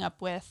keeping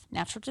up with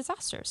natural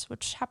disasters,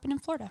 which happen in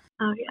Florida.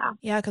 Oh, yeah.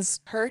 Yeah,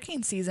 because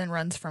hurricane season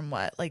runs from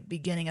what,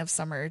 beginning of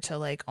summer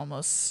to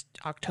almost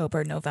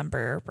October,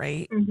 November,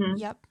 right? Mm-hmm.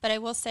 Yep. But I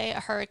will say a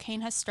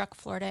hurricane has struck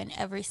Florida in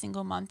every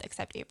single month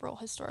except April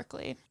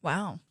historically.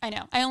 Wow. I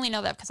know. I only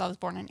know that because I was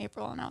born in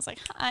April and I was like,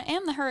 I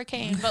am the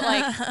hurricane. But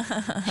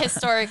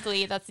historically,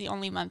 technically, that's the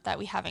only month that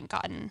we haven't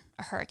gotten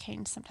a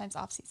hurricane. Sometimes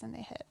off season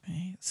they hit.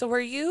 Right. So were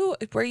you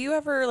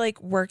ever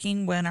like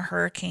working when a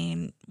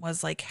hurricane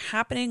was like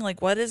happening?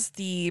 Like, what is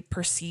the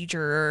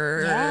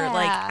procedure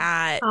like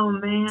at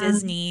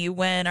Disney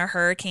when a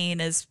hurricane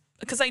is?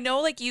 Because I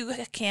know like you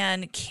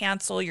can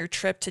cancel your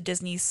trip to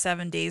Disney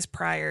 7 days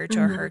prior to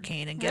a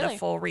hurricane and get a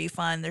full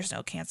refund. There's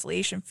no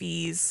cancellation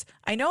fees.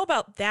 I know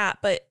about that,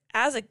 but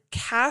as a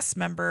cast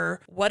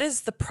member, what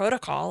is the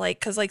protocol? Like,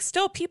 because like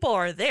still people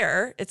are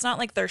there. It's not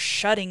like they're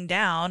shutting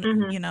down.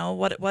 You know,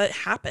 what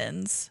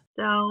happens?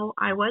 So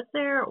I was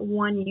there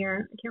 1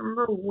 year. I can't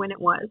remember when it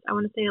was. I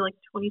want to say like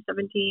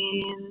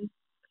 2017,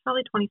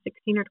 probably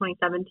 2016 or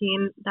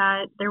 2017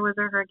 that there was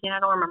a hurricane. I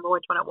don't remember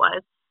which one it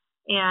was.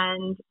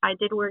 And I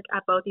did work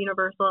at both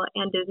Universal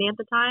and Disney at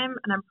the time.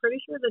 And I'm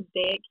pretty sure the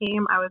day it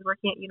came, I was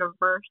working at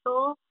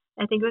Universal.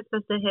 I think it was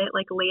supposed to hit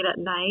like late at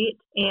night.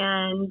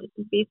 And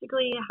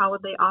basically how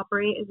they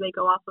operate is they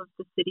go off of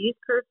the city's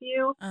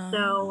curfew.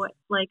 So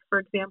like, for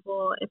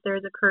example, if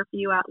there's a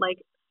curfew at like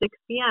 6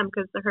 p.m.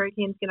 because the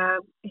hurricane's going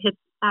to hit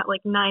at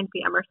like 9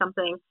 p.m. or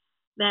something,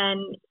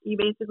 then you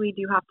basically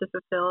do have to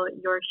fulfill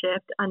your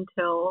shift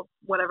until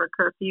whatever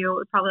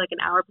curfew, probably like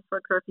an hour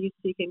before curfew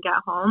so you can get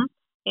home.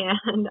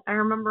 And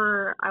I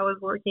remember I was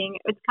working.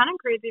 It's kind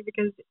of crazy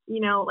because,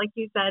 you know, like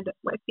you said,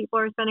 if people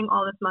are spending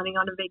all this money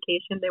on a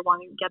vacation, they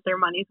want to get their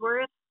money's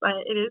worth.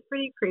 But it is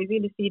pretty crazy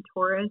to see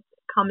tourists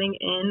coming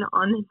in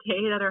on the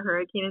day that a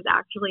hurricane is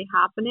actually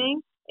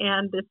happening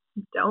and just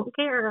don't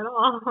care at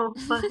all.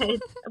 But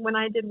when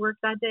I did work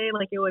that day,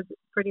 like it was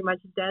pretty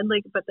much dead.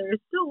 Like, but there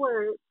still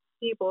were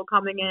people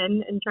coming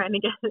in and trying to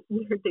get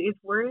their day's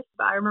worth.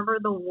 But I remember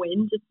the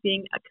wind just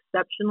being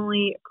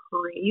exceptionally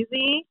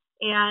crazy.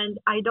 And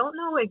I don't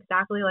know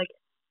exactly, like,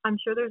 I'm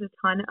sure there's a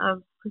ton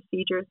of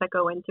procedures that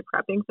go into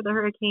prepping for the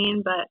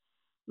hurricane, but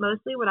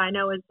mostly what I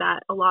know is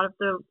that a lot of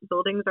the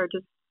buildings are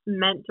just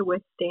meant to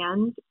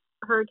withstand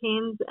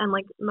hurricanes, and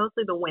like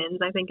mostly the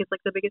winds, I think, is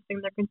like the biggest thing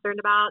they're concerned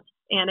about.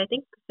 And I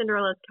think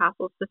Cinderella's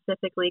castle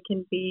specifically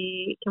can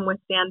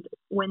withstand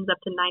winds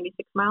up to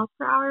 96 miles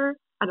per hour.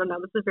 I don't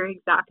know, this is a very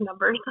exact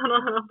number, so I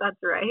don't know if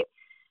that's right.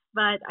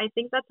 But I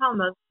think that's how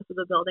most of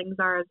the buildings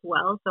are as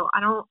well. So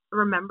I don't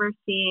remember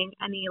seeing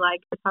any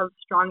like have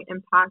strong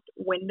impact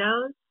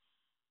windows.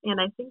 And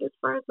I think as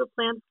far as the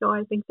plants go,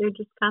 I think they're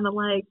just kind of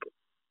like,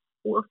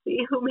 we'll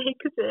see who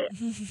makes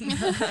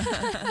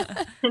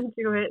it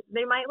into it.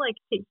 They might like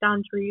take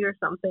down trees or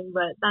something,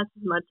 but that's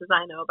as much as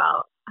I know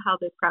about how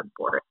they prep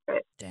for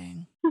it.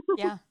 Dang.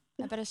 Yeah.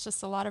 I bet it's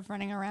just a lot of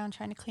running around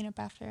trying to clean up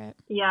after it.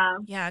 Yeah.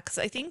 Yeah, because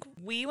I think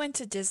we went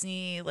to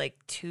Disney like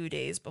 2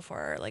 days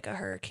before like a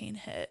hurricane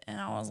hit,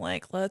 and I was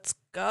like, let's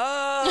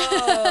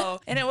go.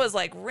 And it was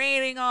like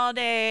raining all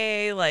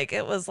day. Like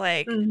it was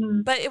like,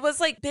 but it was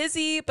like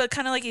busy, but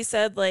kind of like you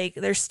said, like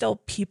there's still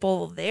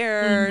people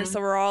there. So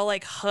we're all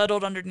like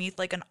huddled underneath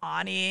like an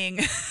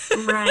awning.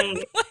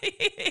 Right.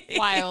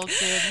 Wild,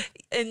 dude.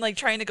 And like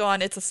trying to go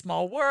on It's a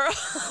Small World.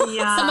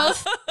 Yeah.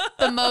 It's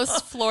the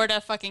most Florida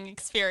fucking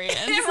experience.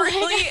 It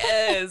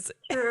really is.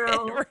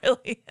 True. It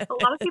really is. A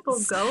lot of people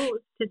go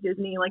to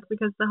Disney like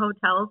because the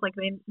hotels, like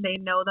they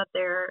know that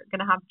they're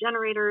gonna have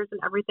generators and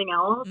everything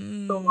else.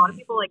 So a lot of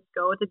people like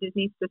go to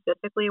Disney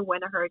specifically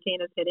when a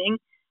hurricane is hitting.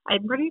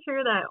 I'm pretty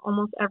sure that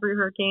almost every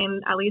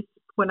hurricane, at least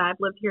when I've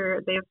lived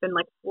here, they've been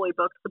like fully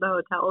booked for the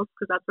hotels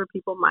because that's where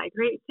people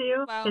migrate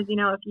to. Because you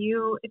know, if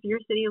your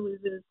city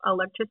loses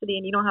electricity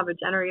and you don't have a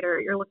generator,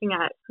 you're looking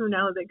at, who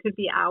knows, it could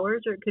be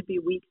hours or it could be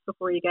weeks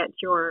before you get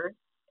your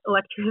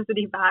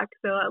electricity back.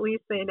 So at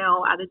least they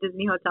know at a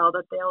Disney hotel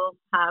that they'll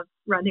have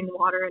running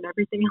water and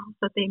everything else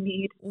that they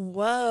need.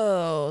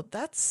 Whoa,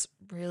 that's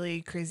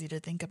really crazy to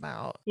think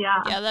about.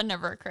 Yeah, that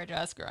never occurred to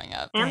us growing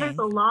up. And there's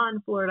a law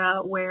in Florida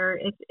where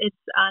if it's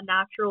a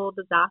natural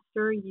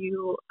disaster,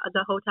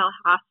 the hotel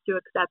has to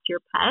accept your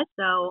pet.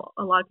 So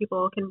a lot of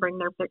people can bring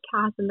their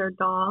cats and their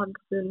dogs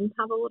and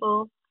have a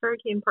little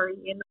hurricane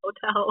party in the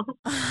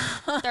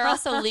hotel. They're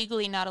also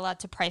legally not allowed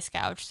to price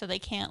gouge, so they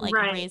can't like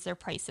raise their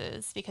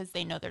prices because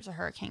they know there's a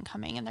hurricane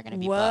coming and they're going to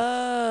be booked.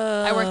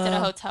 I worked at a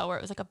hotel where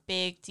it was like a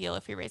big deal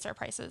if we raised our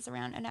prices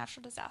around a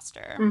natural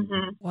disaster.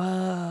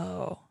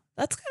 Whoa.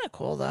 That's kind of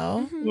cool,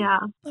 though. Yeah.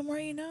 The more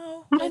you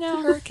know. I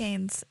know.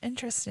 Hurricanes.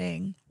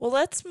 Interesting. Well,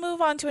 let's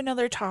move on to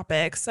another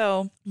topic.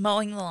 So,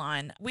 mowing the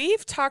lawn.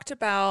 We've talked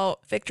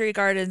about Victory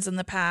Gardens in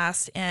the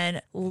past,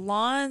 and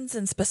lawns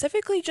and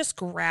specifically just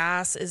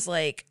grass is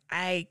like,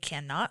 I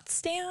cannot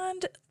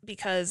stand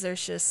because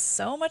there's just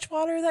so much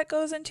water that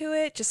goes into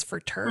it just for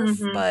turf.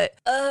 But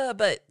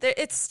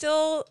it's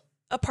still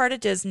a part of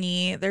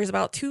Disney. There's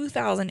about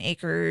 2,000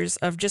 acres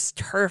of just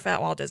turf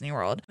at Walt Disney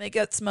World. It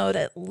gets mowed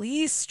at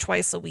least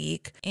twice a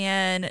week,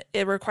 and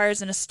it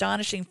requires an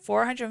astonishing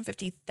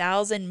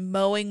 450,000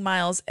 mowing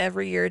miles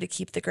every year to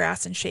keep the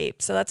grass in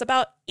shape. So that's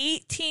about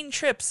 18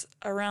 trips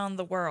around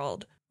the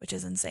world, which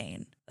is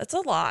insane. That's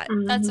a lot.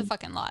 That's a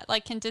fucking lot.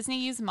 Like, can Disney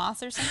use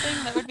moss or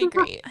something? That would be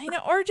great. I know.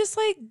 Or just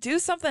like do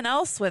something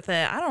else with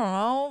it. I don't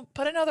know.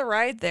 Put another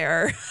ride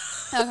there.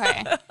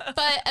 Okay.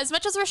 But as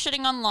much as we're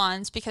shitting on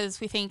lawns because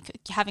we think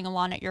having a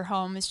lawn at your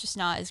home is just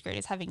not as great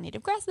as having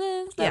native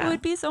grasses, that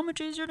would be so much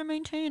easier to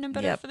maintain and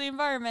better for the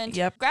environment.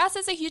 Grass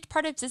is a huge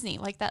part of Disney.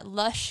 Like that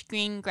lush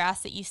green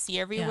grass that you see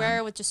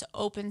everywhere with just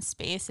open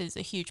space is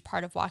a huge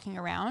part of walking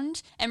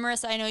around. And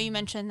Marissa, I know you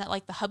mentioned that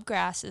like the hub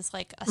grass is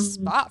like a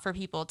spot for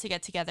people to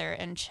get together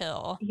and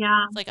chill.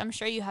 Yeah. Like I'm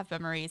sure you have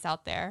memories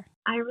out there.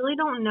 I really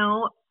don't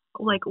know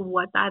like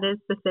what that is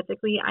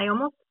specifically. I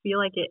almost feel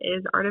like it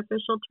is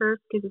artificial turf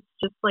because it's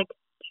just like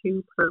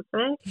too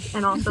perfect,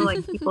 and also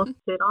like people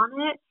sit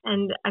on it,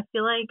 and I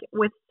feel like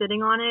with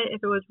sitting on it,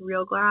 if it was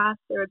real grass,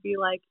 there would be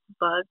like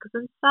bugs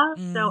and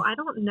stuff. So I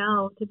don't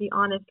know, to be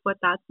honest, what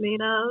that's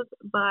made of,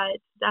 but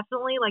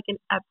definitely like in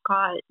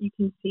Epcot, you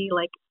can see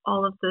like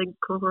all of the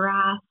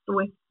grass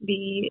with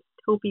the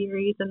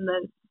topiaries and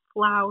the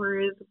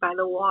flowers by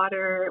the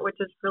water, which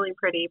is really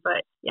pretty,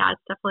 but yeah,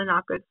 it's definitely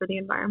not good for the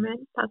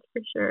environment, that's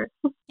for sure.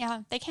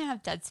 Yeah, they can't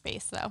have dead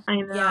space though. I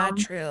know. Yeah,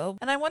 true.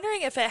 And I'm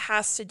wondering if it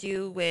has to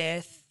do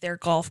with their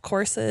golf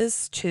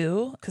courses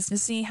too, because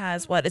Disney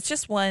has it's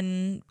just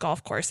one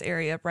golf course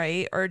area,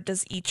 right? Or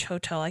does each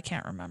hotel? I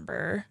can't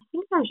remember. I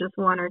think there's just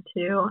one or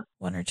two.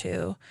 One or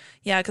two.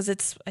 Yeah,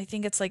 because I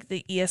think it's like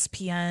the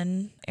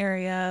ESPN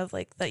area,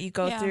 like that you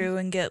go through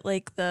and get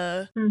like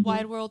the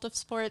Wide World of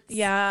Sports.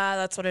 Yeah,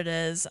 that's what it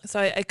is. So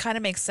it kind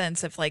of makes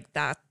sense if like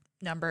that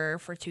number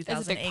for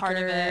 2,000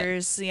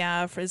 acres,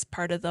 is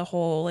part of the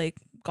whole like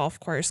golf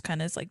course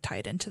kind of is like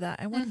tied into that.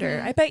 I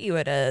wonder. I bet you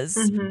it is.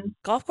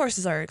 Golf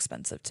courses are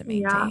expensive to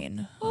maintain.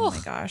 Yeah. Oh my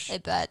gosh. I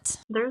bet.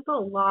 There's a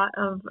lot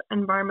of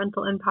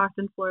environmental impact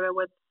in Florida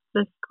with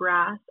this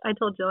grass. I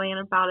told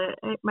Jillian about it.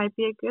 It might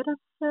be a good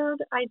episode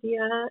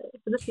idea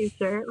for the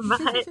future,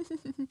 but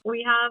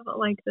we have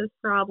like this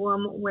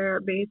problem where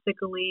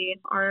basically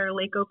our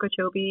Lake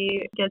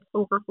Okeechobee gets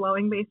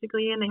overflowing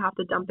basically, and they have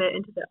to dump it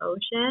into the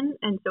ocean,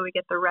 and so we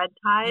get the red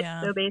tide.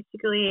 So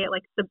basically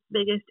like the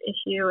biggest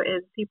issue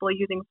is people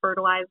using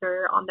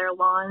fertilizer on their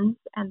lawns,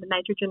 and the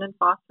nitrogen and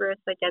phosphorus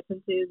that gets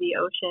into the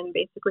ocean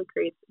basically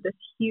creates this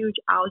huge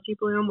algae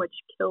bloom which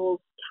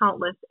kills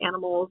countless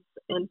animals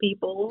and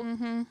people.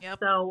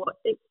 So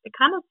it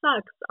kind of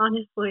sucks,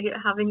 honestly,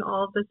 having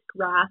all of this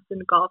grass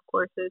and golf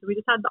courses. We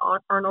just had the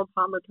Arnold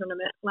Palmer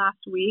tournament last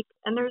week,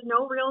 and there's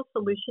no real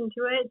solution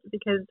to it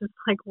because it's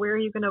like, where are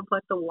you going to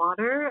put the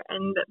water?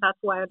 And that's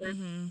why there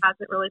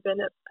hasn't really been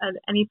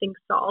anything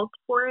solved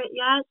for it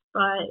yet.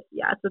 But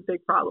yeah, it's a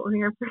big problem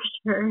here for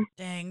sure.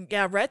 Dang.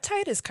 Yeah, red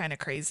tide is kind of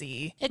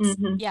crazy. It's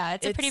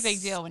it's a pretty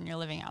big deal when you're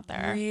living out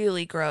there.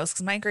 Really gross,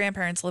 because my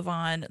grandparents live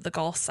on the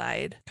Gulf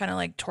side, kind of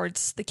like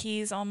towards the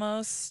Keys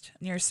almost,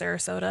 near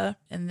Sarasota,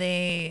 and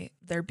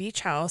their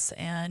beach house,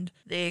 and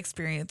they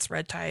experience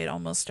red tide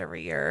almost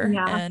every year,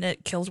 and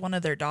it killed one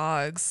of their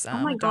dogs.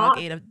 A dog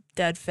ate a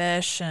dead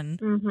fish, and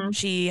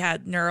she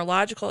had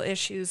neurological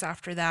issues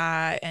after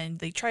that, and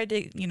they tried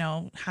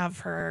to have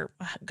her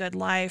a good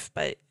life,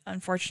 but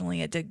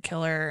unfortunately it did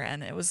kill her,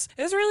 and it was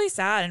really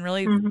sad and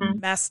really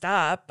messed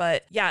up.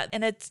 But yeah,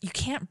 and you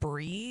can't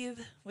breathe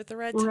with the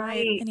red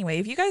tide. Anyway,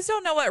 if you guys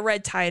don't know what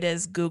red tide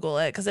is, Google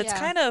it, because it's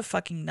kind of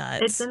fucking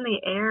nuts. It's in the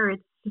air.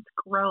 It's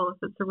gross.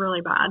 It's really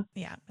bad.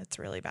 Yeah, it's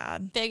really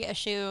bad. Big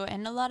issue,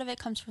 and a lot of it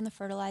comes from the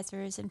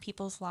fertilizers in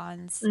people's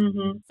lawns.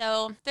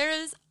 So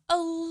there's a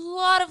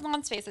lot of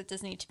lawn space at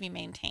Disney to be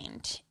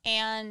maintained,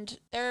 and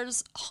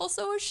there's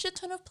also a shit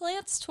ton of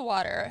plants to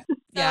water.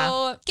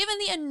 So given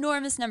the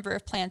enormous number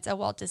of plants at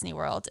Walt Disney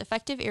World,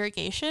 effective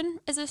irrigation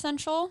is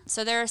essential.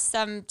 So there are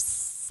some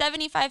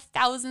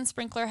 75,000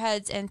 sprinkler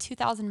heads and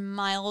 2,000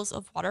 miles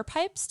of water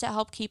pipes to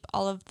help keep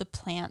all of the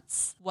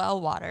plants well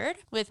watered,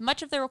 with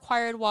much of the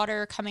required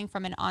water coming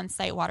from an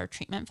on-site water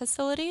treatment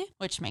facility,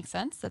 which makes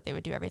sense that they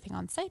would do everything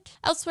on site.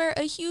 Elsewhere,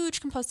 a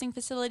huge composting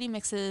facility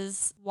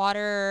mixes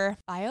water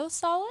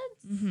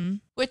biosolids,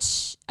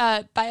 which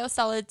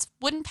biosolids,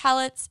 wooden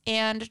pallets,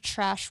 and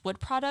trash wood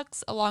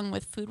products, along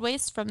with food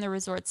waste from the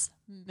resort's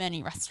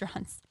many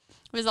restaurants,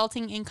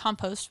 resulting in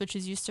compost, which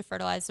is used to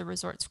fertilize the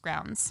resort's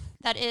grounds.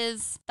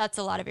 That's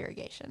a lot of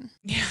irrigation.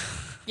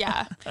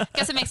 Yeah. I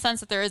guess it makes sense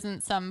that there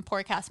isn't some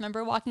poor cast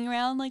member walking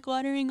around like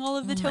watering all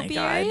of the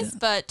topiaries,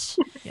 but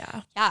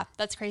yeah,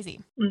 that's crazy.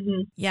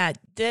 Yeah.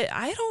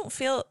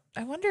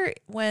 I wonder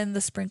when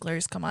the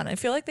sprinklers come on. I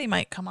feel like they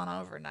might come on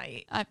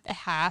overnight. It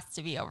has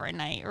to be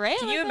overnight, right?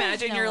 Can you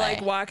imagine you're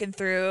like walking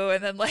through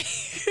and then like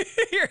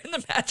you're in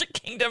the Magic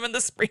Kingdom and the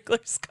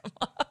sprinklers come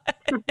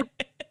on?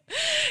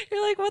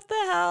 You're like, what the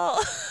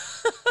hell?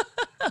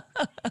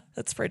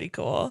 That's pretty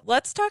cool.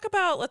 Let's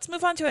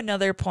move on to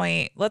another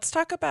point. Let's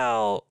talk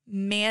about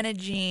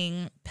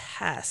managing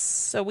pests.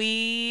 So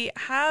you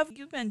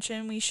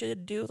mentioned we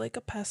should do like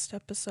a pest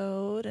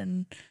episode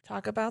and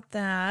talk about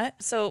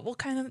that. So we'll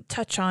kind of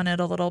touch on it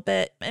a little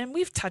bit. And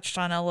we've touched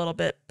on it a little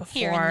bit before.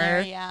 Here and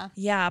there, yeah.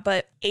 Yeah,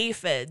 but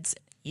aphids,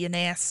 you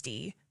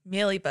nasty.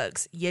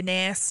 mealybugs, you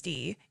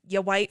nasty.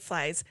 You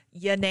whiteflies,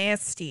 you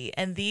nasty.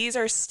 And these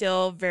are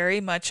still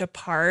very much a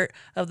part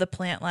of the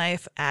plant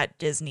life at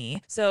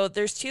Disney. So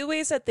there's two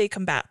ways that they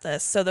combat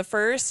this. So the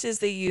first is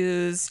they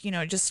use,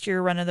 just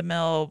your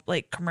run-of-the-mill,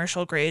 like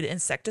commercial grade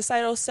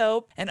insecticidal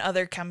soap and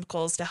other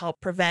chemicals to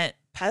help prevent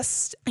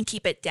pests and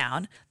keep it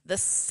down. The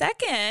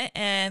second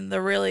and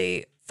the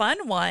really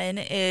fun one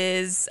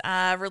is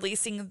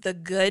releasing the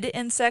good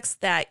insects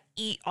that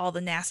eat all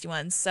the nasty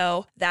ones.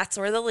 So that's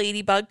where the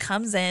ladybug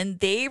comes in.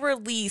 They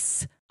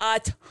release a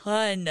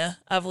ton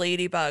of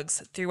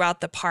ladybugs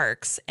throughout the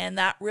parks, and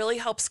that really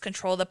helps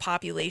control the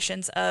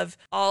populations of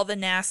all the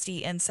nasty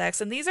insects.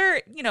 And these are,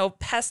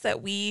 pests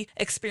that we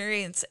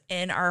experience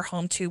in our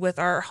home too with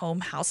our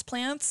home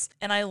houseplants.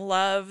 And I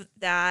love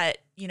that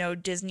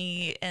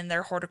Disney and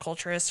their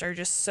horticulturists are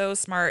just so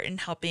smart in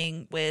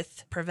helping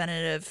with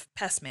preventative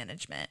pest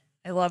management.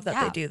 I love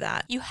that they do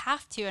that. You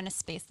have to in a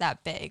space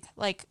that big.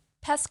 Like,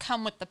 pests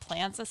come with the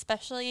plants,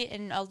 especially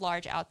in a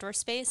large outdoor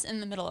space in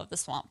the middle of the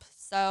swamp.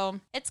 So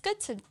it's good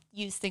to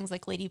use things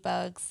like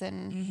ladybugs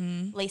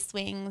and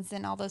lacewings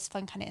and all those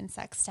fun kind of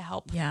insects to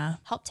help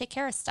take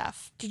care of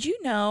stuff. Did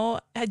you know,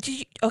 did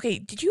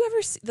you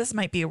ever see, this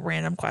might be a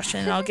random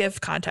question, and I'll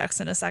give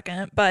context in a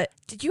second, but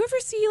did you ever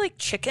see like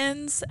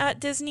chickens at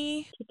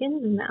Disney?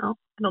 Chickens? No,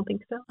 I don't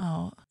think so.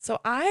 Oh, so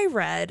I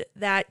read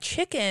that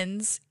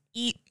chickens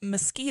eat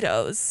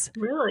mosquitoes.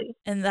 Really?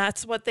 And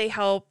that's what they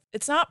help.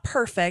 It's not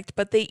perfect,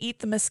 but they eat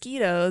the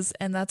mosquitoes,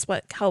 and that's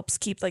what helps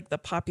keep like the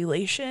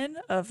population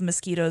of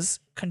mosquitoes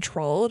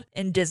controlled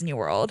in Disney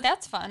World.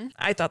 That's fun.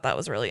 I thought that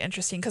was really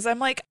interesting because I'm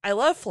like, I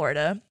love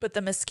Florida, but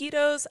the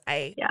mosquitoes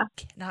I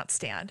cannot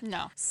stand.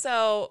 No.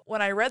 So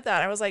when I read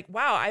that, I was like,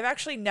 wow, I've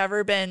actually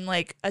never been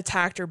like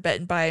attacked or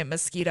bitten by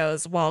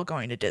mosquitoes while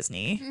going to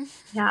Disney.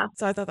 Yeah.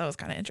 So I thought that was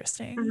kind of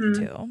interesting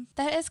too.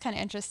 That is kind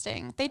of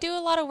interesting. They do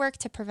a lot of work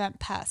to prevent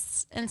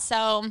pests. And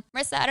so,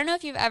 Marissa, I don't know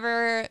if you've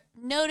ever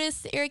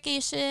noticed the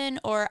irrigation,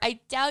 or I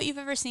doubt you've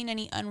ever seen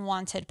any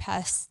unwanted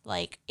pests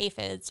like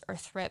aphids or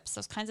thrips.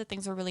 Those kinds of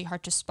things are really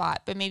hard to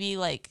spot, but maybe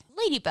like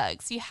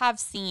ladybugs you have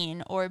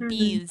seen, or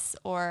bees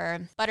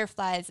or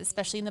butterflies,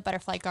 especially in the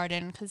butterfly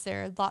garden, because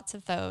there are lots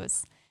of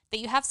those that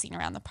you have seen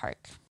around the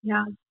park.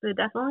 Yeah, so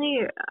definitely,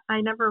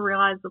 I never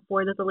realized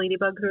before that the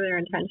ladybugs were there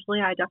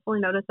intentionally. I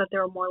definitely noticed that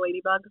there were more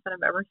ladybugs than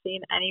I've ever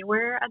seen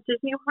anywhere at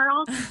Disney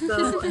World,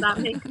 so that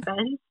makes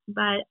sense.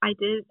 But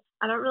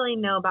I don't really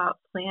know about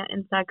plant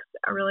insects.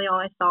 Really all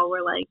I saw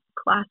were like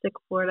classic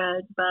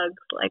Florida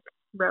bugs, like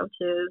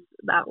roaches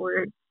that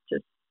were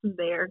just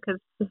there because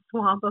the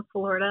swamp of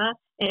Florida,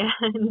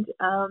 and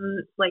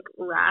like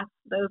rats.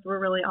 Those were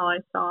really all I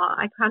saw.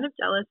 I'm kind of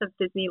jealous of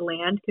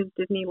Disneyland because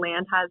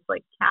Disneyland has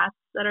like cats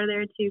that are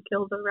there to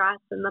kill the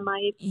rats and the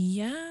mice.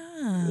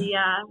 Yeah.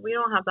 Yeah, we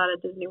don't have that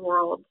at Disney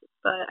World,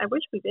 but I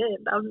wish we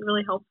did. That would be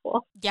really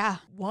helpful. Yeah.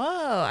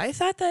 Whoa. I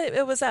thought that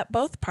it was at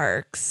both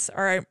parks,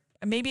 or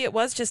maybe it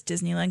was just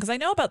Disneyland, because I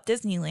know about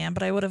Disneyland,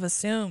 but I would have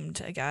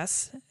assumed, I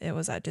guess, it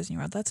was at Disney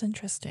World. That's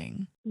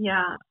interesting.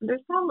 Yeah,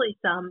 there's probably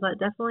some, but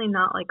definitely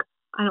not like,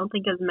 I don't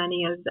think as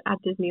many as at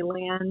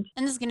Disneyland.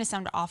 And this is going to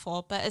sound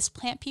awful, but as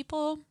plant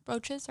people,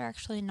 roaches are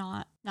actually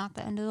not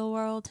the end of the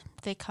world.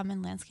 They come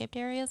in landscaped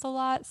areas a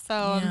lot,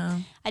 so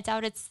I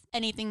doubt it's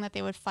anything that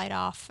they would fight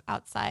off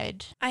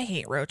outside. I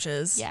hate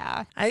roaches.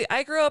 Yeah.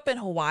 I grew up in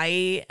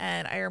Hawaii,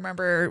 and I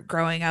remember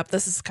growing up,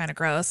 this is kind of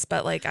gross,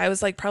 but like I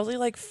was like probably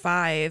like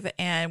 5,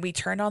 and we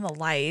turned on the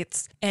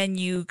lights and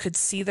you could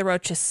see the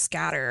roaches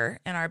scatter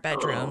in our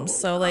bedrooms.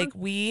 So like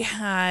we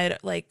had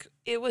like,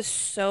 it was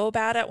so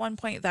bad at one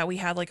point that we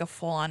had like a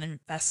full-on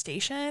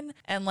infestation.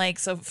 And like,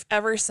 so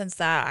ever since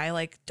that, I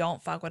like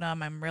don't fuck with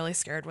them. I'm really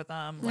scared with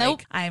them. Nope.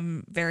 Like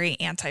I'm very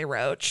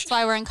anti-roach. That's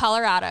why we're in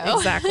Colorado.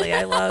 Exactly.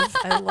 I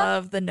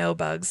love the no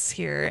bugs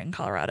here in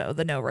Colorado,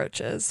 the no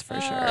roaches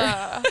for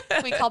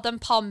sure. We called them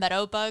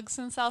palmetto bugs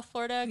in South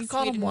Florida. You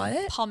call them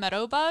what?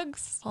 Palmetto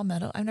bugs.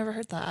 Palmetto. I've never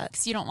heard that.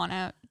 Because you don't want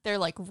to, they're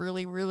like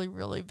really, really,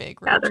 really big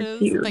Yeah, they're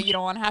roaches, huge. but you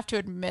don't want to have to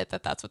admit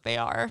that that's what they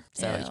are.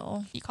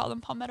 So Ew. you call them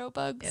palmetto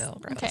bugs. Ew,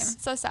 gross. Okay,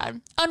 so sad.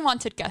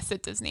 Unwanted guests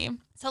at Disney.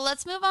 So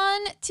let's move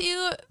on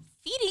to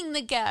feeding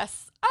the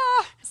guests.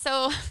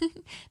 So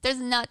there's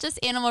not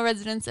just animal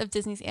residents of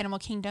Disney's Animal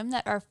Kingdom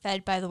that are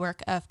fed by the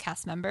work of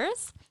cast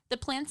members. The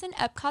plants in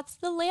Epcot's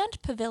The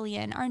Land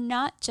Pavilion are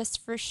not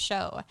just for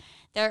show.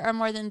 There are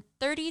more than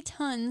 30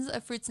 tons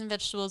of fruits and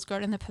vegetables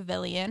grown in the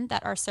pavilion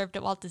that are served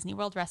at Walt Disney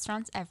World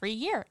restaurants every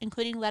year,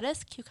 including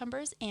lettuce,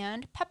 cucumbers,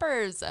 and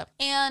peppers.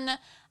 And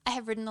I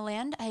have ridden the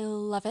land. I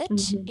love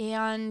it.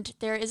 And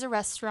there is a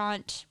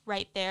restaurant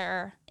right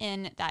there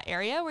in that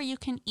area where you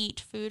can eat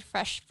food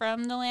fresh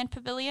from the Land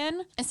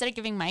Pavilion. Instead of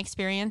giving my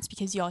experience,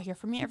 because you all hear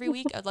from me every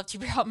week, I'd love to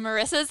hear about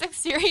Marissa's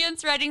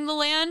experience riding the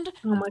land.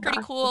 Oh my It's pretty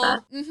gosh, cool.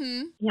 the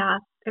best. Yeah,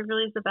 it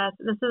really is the best.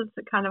 This is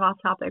kind of off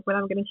topic, but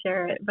I'm going to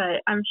share it.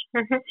 But I'm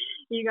sure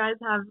you guys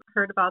have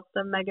heard about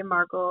the Meghan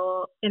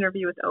Markle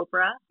interview with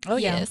Oprah. Oh,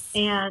 yeah. Yes.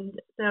 And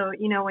so,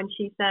 when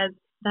she says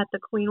that the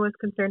queen was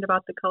concerned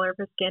about the color of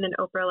her skin, and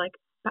Oprah like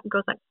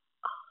goes like,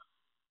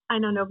 oh, I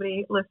know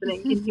nobody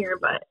listening can hear,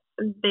 but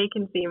they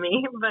can see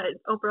me, but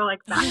Oprah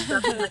like backs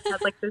up and like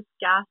has like this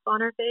gasp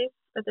on her face.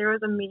 But there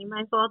was a meme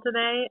I saw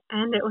today,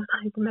 and it was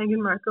like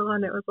Meghan Markle,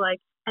 and it was like,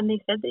 and they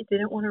said they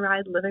didn't want to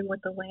ride Living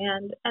with the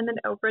Land, and then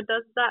Oprah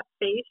does that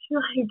face, she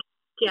like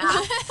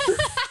gasps.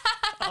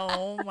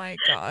 Oh my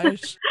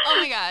gosh. Oh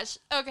my gosh.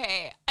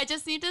 Okay. I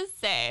just need to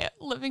say,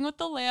 Living with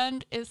the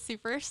Land is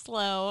super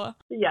slow,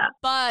 Yeah,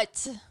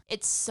 but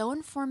it's so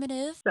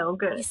informative. so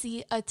You good.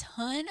 see a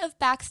ton of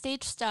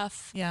backstage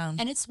stuff. Yeah.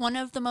 And it's one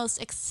of the most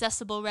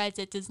accessible rides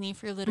at Disney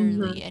for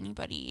literally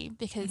anybody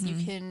because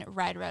you can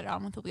ride right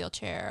on with a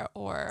wheelchair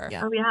or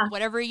Yeah. Oh yeah,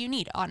 whatever you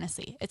need,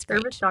 honestly. It's great.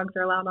 service dogs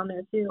are allowed on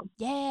there too.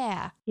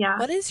 Yeah. Yeah.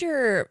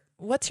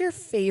 What's your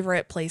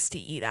favorite place to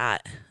eat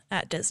at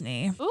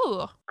Disney?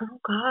 Ooh. Oh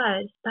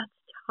gosh, that's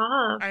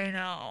tough. I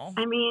know.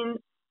 I mean,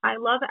 I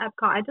love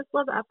Epcot. I just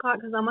love Epcot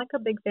because I'm like a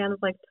big fan of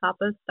like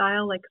tapas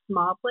style, like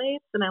small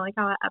plates, and I like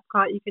how at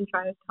Epcot you can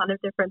try a ton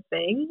of different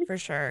things. For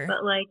sure.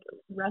 But like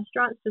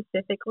restaurants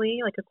specifically,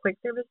 like a quick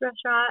service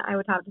restaurant, I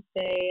would have to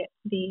say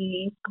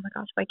oh my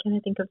gosh, why can't I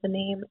think of the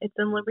name? It's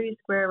in Liberty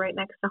Square right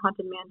next to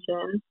Haunted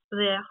Mansion.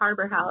 The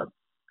Harbor House,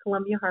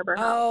 Columbia Harbor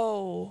House.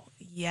 Oh,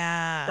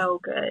 yeah. So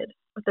good.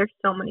 But there's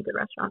so many good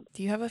restaurants.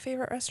 Do you have a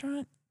favorite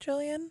restaurant,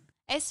 Jillian?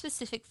 I have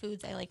specific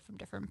foods I like from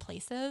different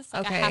places.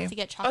 Like Okay. I have to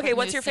get chocolate Okay,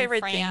 what's mousse your in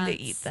favorite thing to France.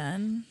 eat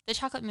then? The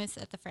chocolate mousse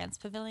at the France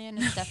Pavilion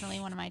is definitely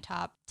one of my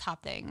top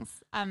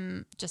things.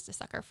 I'm just a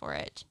sucker for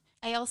it.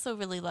 I also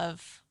really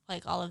love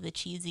like all of the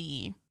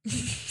cheesy.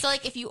 So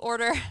like if you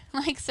order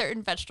like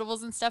certain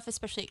vegetables and stuff,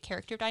 especially at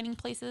character dining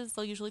places,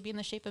 they'll usually be in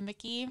the shape of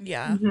Mickey.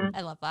 Yeah, Mhm.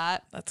 I love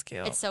that. that's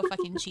cute. It's so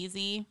fucking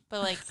cheesy.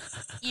 But like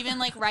even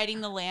like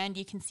riding the land,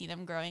 you can see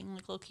them growing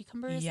like little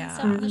cucumbers Yeah. and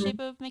stuff in the Mhm. shape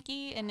of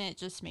Mickey, and it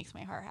just makes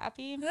my heart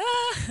happy.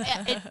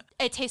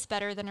 It tastes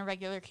better than a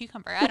regular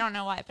cucumber. I don't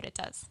know why, but it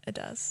does. It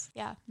does.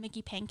 Yeah,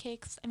 Mickey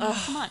pancakes. I mean,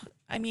 come on.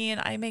 I mean,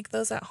 I make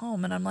those at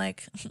home and I'm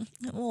like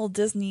a little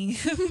Disney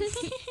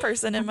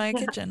person in my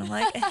kitchen. I'm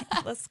like, "Eh,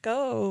 let's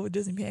go,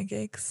 Disney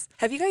pancakes.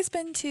 Have you guys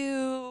been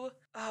to,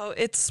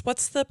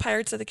 what's the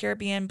Pirates of the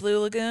Caribbean Blue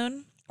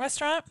Lagoon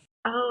restaurant?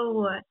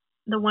 Oh,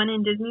 the one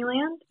in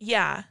Disneyland?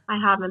 Yeah. I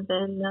haven't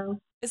been, no.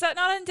 Is that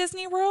not in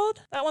Disney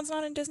World? That one's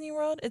not in Disney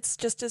World? It's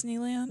just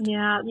Disneyland?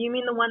 Yeah, you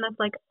mean the one that's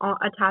like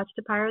attached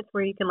to Pirates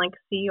where you can like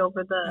see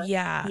over the...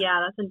 Yeah.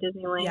 Yeah, that's in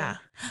Disneyland. Yeah.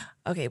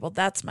 Okay, well,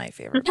 that's my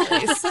favorite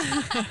place.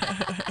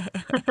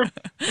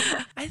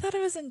 I thought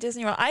it was in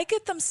Disney World. I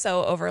get them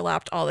so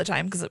overlapped all the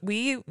time because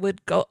we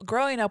would go,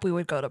 growing up, we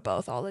would go to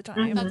both all the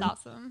time. That's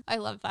awesome. I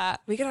love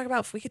that. We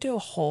could do a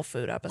whole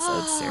food episode,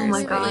 Oh Oh my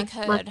seriously. really gosh,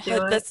 could. let's do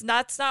But it.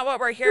 that's not what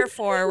we're here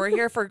for. We're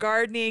here for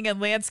gardening and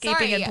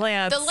landscaping and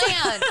plants. The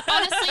land.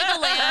 Honestly, the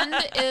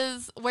land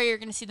is where you're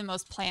going to see the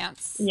most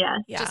plants.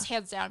 Yes. Yeah. Just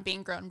hands down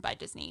being grown by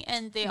Disney.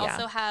 And they Yeah.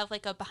 also have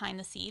like a behind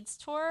the scenes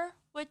tour,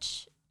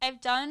 which I've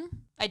done.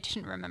 I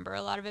didn't remember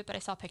a lot of it, but I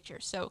saw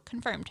pictures. So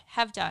confirmed,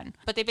 have done.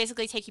 But they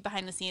basically take you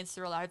behind the scenes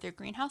through a lot of their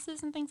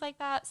greenhouses and things like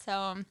that.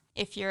 So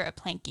if you're a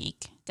plant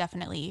geek,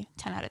 definitely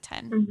 10 out of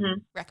 10. Mm-hmm.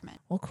 Recommend.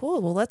 Well, cool.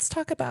 Well, let's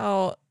talk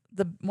about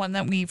the one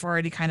that we've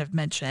already kind of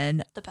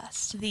mentioned, The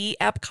best. the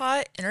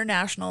Epcot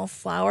International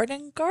Flower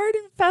and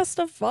Garden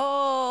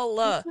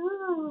Festival.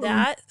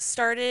 That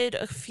started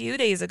a few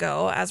days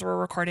ago as we're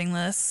recording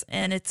this,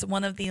 and it's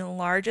one of the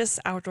largest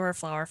outdoor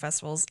flower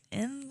festivals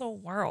in the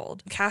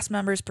world. Cast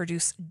members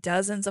produce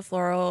dozens of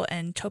floral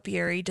and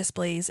topiary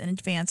displays in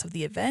advance of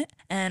the event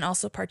and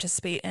also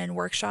participate in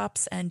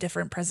workshops and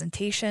different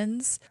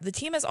presentations. The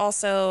team is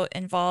also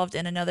involved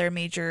in another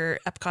major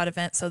Epcot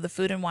event, so the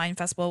Food and Wine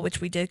Festival,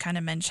 which we did kind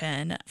of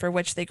mention, for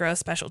which they grow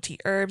specialty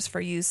herbs for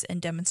use in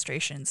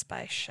demonstrations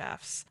by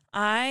chefs.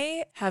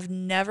 I have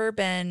never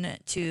been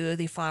to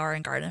the Flower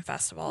and Garden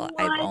Festival. What?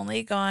 I've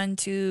only gone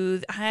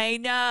to, I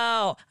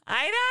know.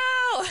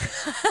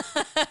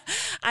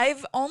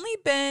 I've only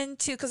been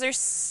to,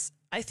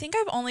 I think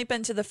I've only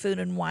been to the Food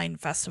and Wine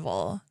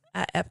Festival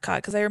at Epcot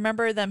because I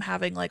remember them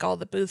having like all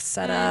the booths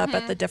set up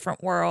at the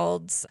different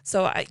worlds.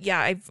 So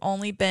I've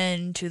only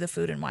been to the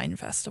Food and Wine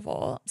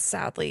Festival.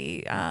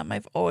 Sadly,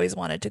 I've always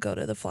wanted to go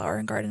to the Flower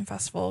and Garden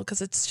Festival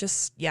because it's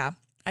just,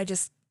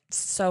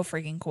 so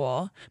freaking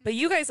cool. But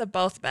you guys have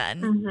both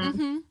been. Mm-hmm.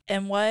 Mm-hmm.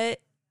 And what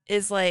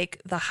is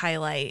like the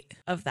highlight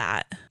of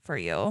that for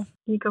you?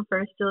 You go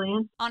first,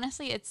 Jillian.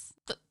 Honestly, it's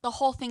the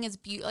whole thing is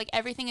beautiful. Like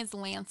everything is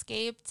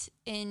landscaped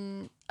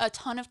in a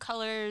ton of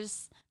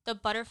colors. The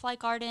butterfly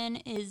garden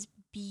is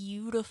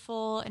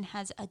beautiful and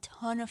has a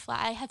ton of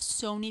I have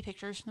so many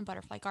pictures from the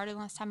butterfly garden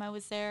last time I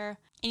was there.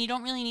 And you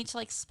don't really need to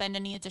like spend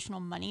any additional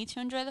money to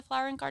enjoy the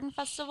Flower and Garden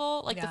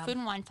Festival. Like the Yeah. Food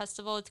and Wine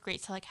Festival, it's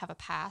great to like have a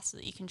pass so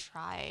that you can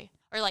try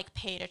or like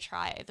pay to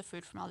try the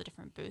food from all the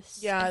different booths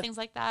Yeah. and things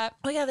like that.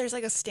 Oh yeah, there's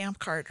like a stamp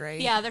card, right?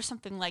 Yeah, there's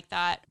something like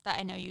that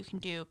I know you can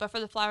do. But for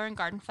the Flower and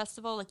Garden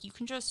Festival, like you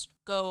can just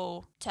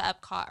go to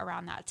Epcot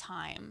around that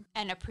time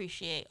and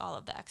appreciate all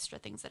of the extra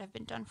things that have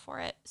been done for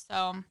it.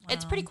 So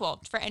it's pretty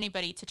cool for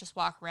anybody to just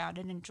walk around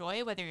and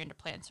enjoy, whether you're into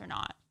plants or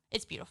not.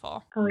 It's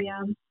beautiful. Oh,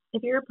 yeah.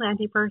 If you're a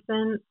planty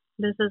person,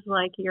 this is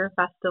like your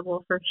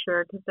festival for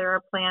sure because there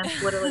are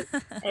plants literally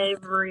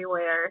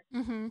everywhere.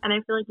 Mm-hmm. And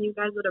I feel like you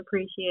guys would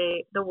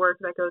appreciate the work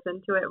that goes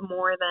into it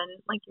more than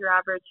like your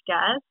average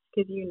guest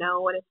because you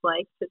know what it's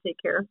like to take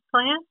care of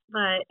plants.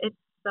 But it's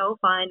so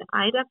fun.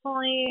 I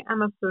definitely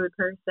am a food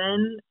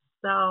person.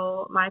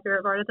 So my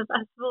favorite part of the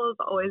festival is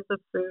always the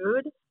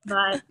food.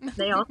 But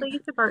they also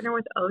used to partner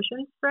with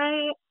Ocean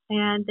Spray,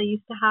 and they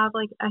used to have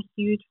like a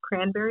huge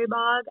cranberry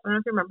bog. I don't know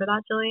if you remember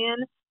that,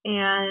 Jillian.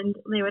 And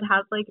they would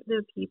have like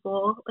the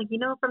people, like, you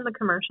know, from the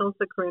commercials,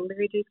 the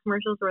cranberry juice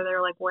commercials where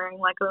they're like wearing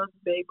like those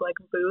big like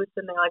boots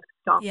and they're like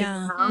stomping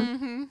around.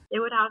 Mm-hmm. They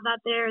would have that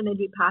there and they'd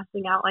be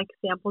passing out like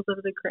samples of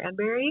the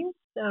cranberries.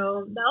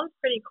 So that was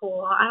pretty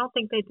cool. I don't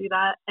think they do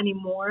that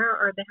anymore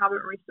or they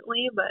haven't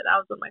recently, but that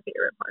was one of my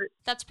favorite parts.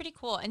 That's pretty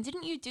cool. And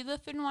didn't you do the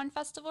Food and Wine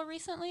Festival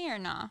recently or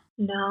not?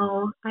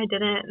 No, I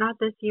didn't. Not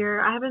this year.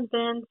 I haven't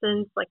been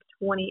since like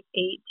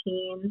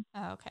 2018.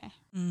 Oh, okay.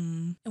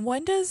 And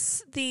when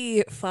does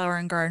the Flower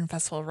and Garden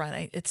Festival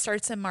run? It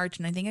starts in March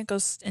and I think it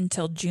goes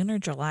until June or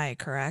July,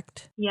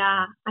 correct?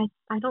 Yeah,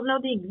 I don't know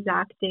the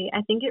exact date.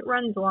 I think it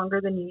runs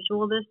longer than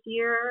usual this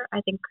year.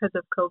 I think because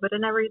of COVID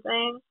and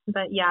everything.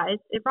 But yeah,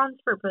 it runs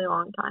for a pretty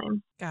long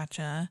time.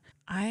 Gotcha.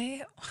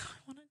 I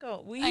want to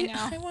go. I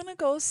know. I want to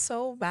go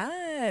so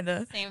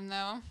bad. Same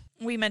though.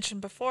 We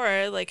mentioned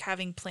before, like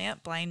having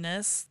plant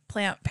blindness,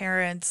 plant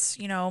parents,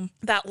 you know,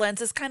 that lens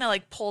is kind of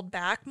like pulled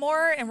back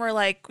more and we're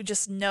like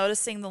just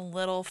noticing the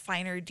little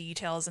finer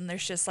details. And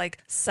there's just like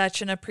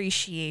such an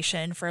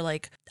appreciation for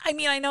like, I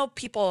mean, I know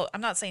people,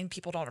 I'm not saying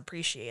people don't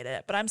appreciate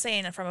it, but I'm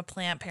saying from a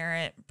plant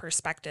parent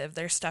perspective,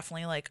 there's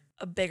definitely like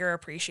a bigger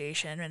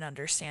appreciation and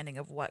understanding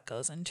of what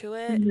goes into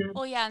it. Mhm.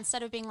 Well, yeah,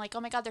 instead of being like, oh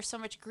my God, there's so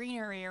much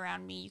greenery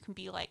around me, you can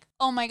be like,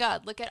 oh my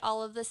God, look at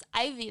all of this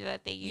ivy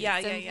that they use. Yeah,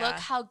 and yeah. look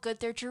how good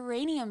their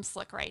geraniums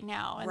look right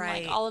now. And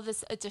Right. like all of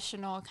this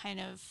additional kind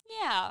of,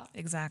 yeah,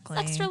 Exactly.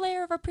 extra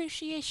layer of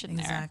appreciation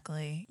there.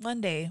 Exactly.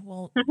 One day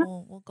we'll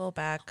go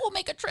back. We'll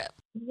make a trip.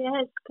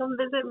 Yes, come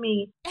visit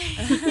me.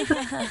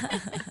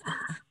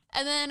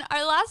 And then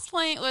our last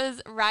point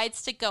was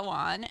rides to go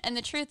on. And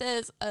the truth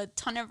is a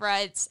ton of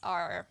rides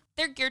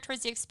they're geared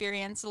towards the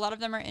experience. A lot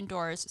of them are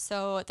indoors.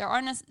 So there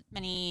aren't as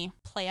many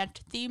plant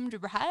themed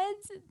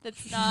rides.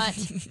 It's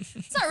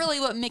not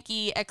really what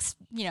Mickey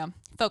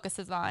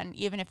focuses on,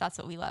 even if that's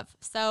what we love.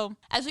 So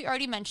as we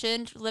already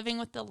mentioned, Living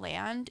with the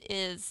Land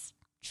is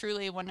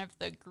truly one of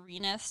the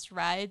greenest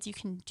rides you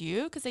can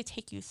do because they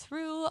take you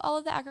through all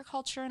of the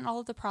agriculture and all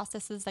of the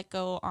processes that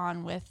go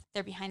on with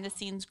their behind the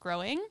scenes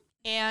growing.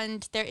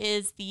 And there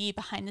is the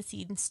behind the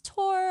scenes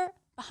tour,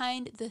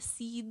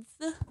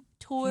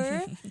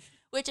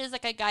 which is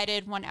like a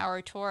guided 1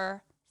 hour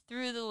tour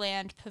through the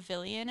land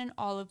pavilion and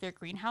all of their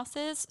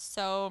greenhouses.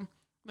 So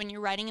when you're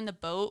riding in the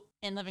boat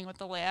in Living with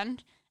the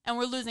Land, and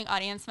we're losing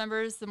audience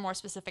members the more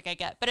specific I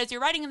get, but as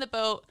you're riding in the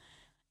boat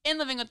in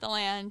Living with the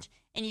Land,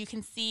 and you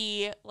can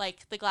see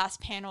like the glass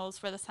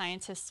panels where the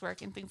scientists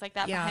work and things like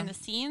that behind the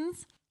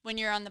scenes, when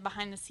you're on the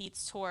behind the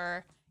scenes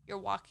tour, you're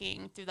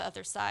walking through the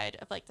other side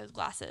of like those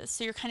glasses.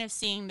 So you're kind of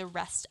seeing the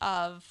rest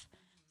of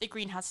the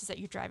greenhouses that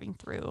you're driving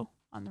through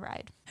on the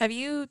ride. Have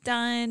you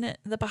done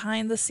the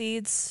behind the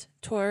scenes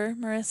tour,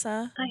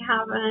 Marissa? I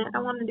haven't. I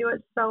want to do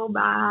it so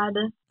bad.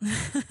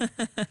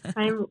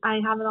 I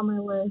have it on my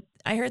list.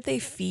 I heard they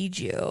feed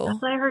you.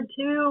 That's what I heard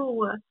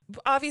too.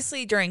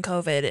 Obviously during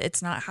COVID,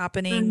 it's not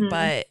happening,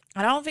 but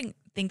I don't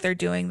think they're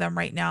doing them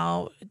right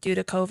now due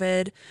to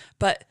COVID.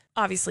 But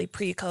obviously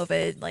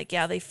pre-COVID, like,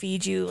 yeah, they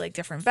feed you like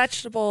different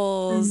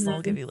vegetables.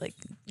 They'll give you like,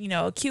 you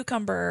know, a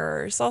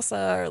cucumber or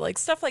salsa or like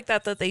stuff like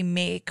that they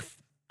make.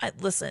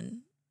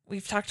 Listen,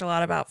 we've talked a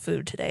lot about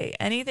food today.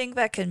 Anything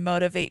that can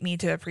motivate me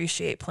to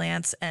appreciate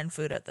plants and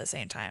food at the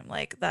same time,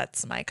 like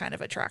that's my kind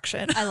of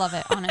attraction. I love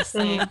it,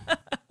 honestly.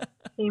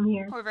 Same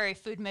here. We're very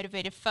food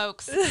motivated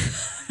folks.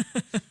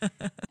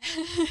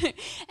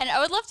 And I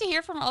would love to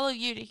hear from all of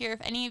you to hear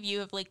if any of you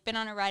have like been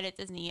on a ride at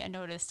Disney and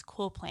noticed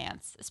cool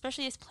plants,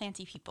 especially as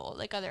planty people.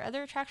 Like, are there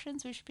other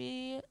attractions we should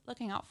be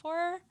looking out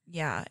for?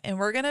 Yeah. And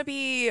we're going to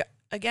be,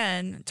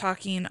 again,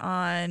 talking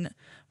on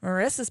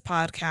Marissa's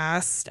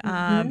podcast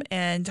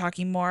and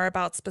talking more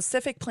about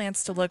specific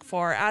plants to look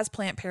for as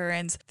plant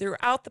parents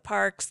throughout the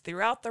parks,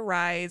 throughout the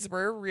rides.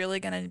 We're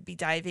really going to be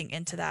diving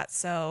into that.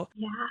 So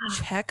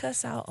check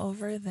us out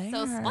over there.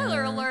 So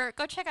spoiler alert,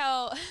 go check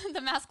out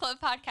the Mass Club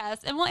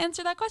podcast and we'll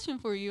answer that question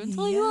for you and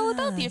tell you all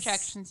about the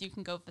attractions you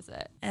can go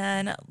visit.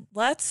 And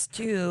let's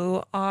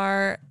do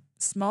our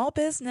small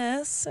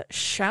business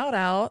shout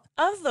out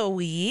of the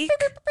week.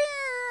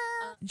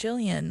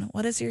 Jillian,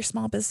 what is your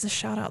small business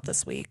shout out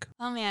this week?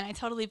 Oh man, I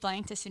totally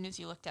blanked as soon as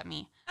you looked at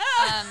me.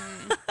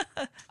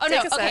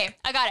 Take a sec. Okay,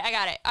 I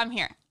got it. I'm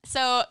here.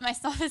 So my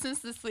small business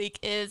this week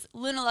is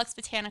Lunalux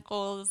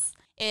Botanicals.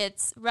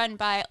 It's run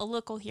by a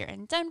local here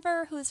in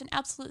Denver who is an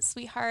absolute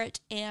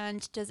sweetheart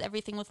and does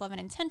everything with love and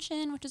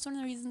intention, which is one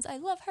of the reasons I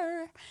love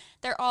her.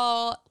 They're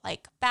all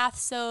like bath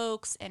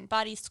soaks and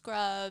body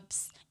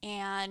scrubs,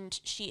 and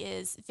she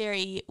is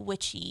very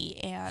witchy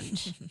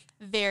and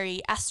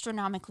very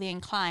astronomically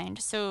inclined.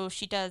 So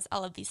she does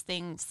all of these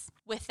things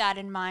with that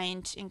in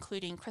mind,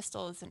 including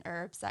crystals and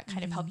herbs that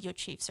kind of help you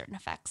achieve certain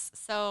effects.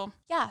 So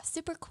yeah,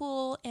 super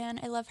cool. And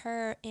I love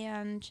her.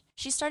 And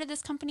she started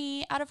this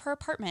company out of her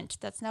apartment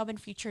that's now been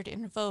featured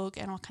in Vogue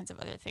and all kinds of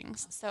other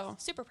things. So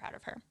super proud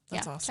of her.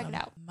 That's yeah, awesome. Check it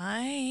out.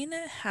 Mine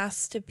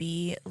has to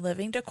be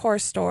Living Decor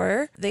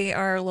Store. They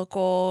are a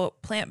local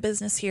plant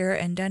business here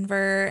in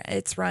Denver.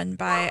 It's run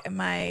by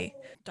my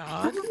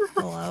dog.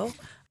 Hello.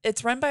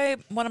 It's run by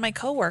one of my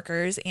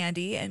coworkers,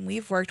 Andy, and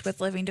we've worked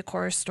with Living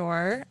Decor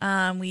Store.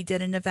 We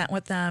did an event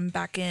with them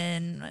back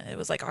in, it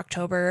was like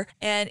October.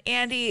 And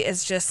Andy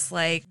is just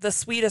like the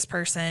sweetest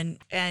person.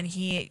 And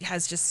he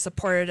has just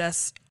supported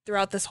us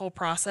throughout this whole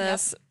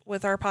process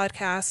with our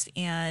podcast.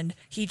 And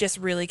he just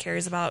really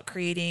cares about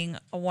creating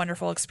a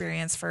wonderful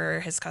experience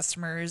for his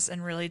customers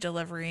and really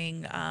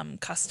delivering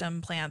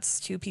custom plants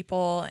to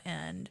people.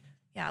 And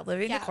yeah,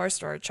 Living Decor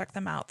Store. Check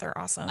them out. They're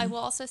awesome. I will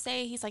also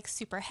say he's like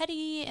super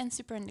heady and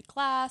super into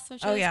glass,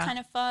 which is kind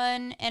of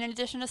fun. And in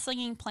addition to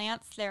slinging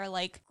plants, they're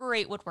like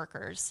great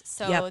woodworkers.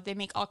 So they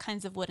make all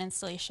kinds of wood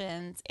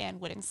installations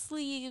and wooden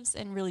sleeves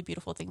and really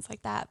beautiful things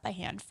like that by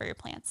hand for your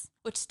plants,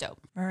 which is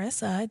dope.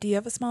 Marissa, do you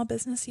have a small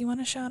business you want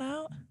to shout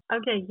out?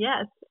 Okay,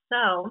 yes.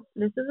 So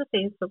this is a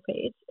Facebook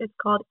page. It's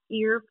called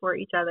Ear for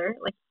Each Other,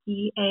 like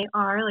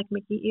EAR, like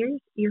Mickey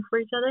Ears, Ear for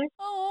Each Other.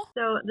 Oh.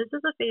 So this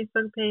is a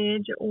Facebook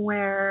page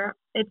where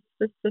it's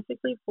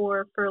specifically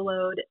for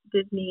furloughed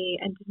Disney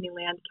and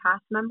Disneyland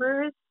cast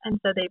members. And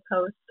so they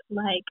post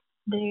like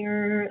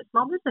their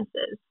small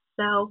businesses.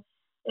 So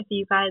if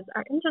you guys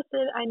are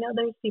interested, I know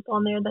there's people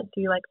on there that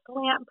do like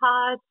plant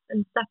pots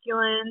and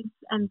succulents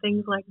and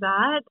things like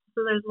that.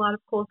 So there's a lot of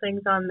cool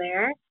things on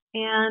there.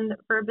 And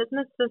for a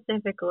business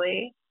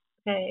specifically,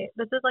 okay,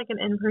 this is like an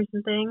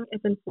in-person thing.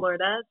 It's in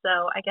Florida. So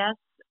I guess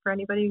for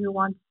anybody who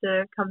wants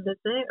to come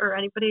visit or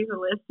anybody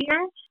who lives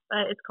here,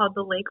 but it's called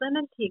the Lakeland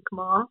Antique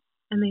Mall.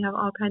 And they have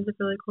all kinds of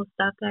really cool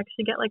stuff. They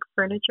actually get like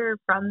furniture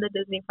from the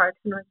Disney parks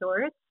and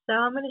resorts. So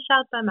I'm going to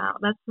shout them out.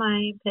 That's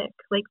my pick,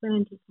 Lakeland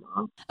Antique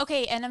Mall.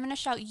 Okay, and I'm going to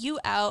shout you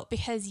out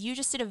because you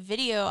just did a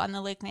video on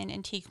the Lakeland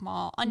Antique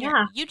Mall on your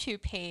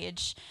YouTube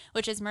page,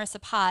 which is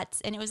Marissa Potts.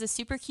 And it was a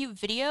super cute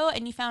video,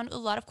 and you found a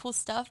lot of cool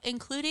stuff,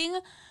 including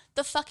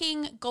the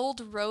fucking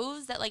gold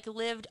rose that like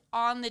lived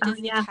on the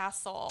Disney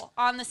castle,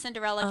 on the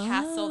Cinderella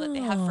castle that they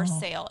have for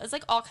sale. It's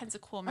like all kinds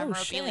of cool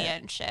memorabilia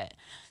and shit.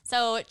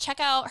 So check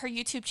out her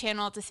YouTube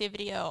channel to see a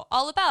video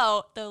all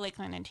about the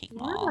Lakeland Antique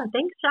Mall. Yeah,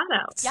 thanks, shout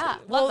out. Yeah,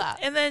 love that.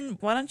 And then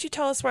why don't you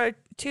tell us where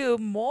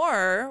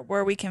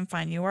we can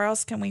find you? Where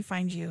else can we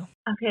find you?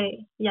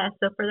 Okay, yes.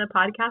 So for the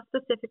podcast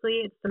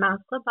specifically, it's the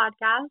Mouse Club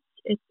Podcast.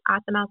 It's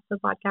at the Mouse Club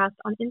Podcast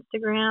on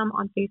Instagram.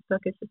 On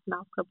Facebook, it's just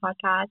Mouse Club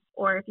Podcast.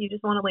 Or if you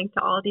just want to link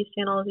to all of these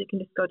channels, you can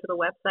just go to the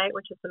website,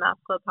 which is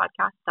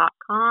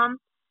themouseclubpodcast.com.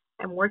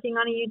 I'm working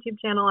on a YouTube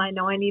channel. I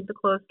know I need the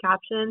closed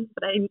captions,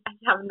 but I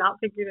have not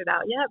figured it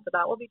out yet, but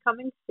that will be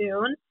coming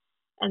soon.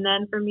 And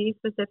then for me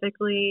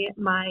specifically,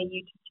 my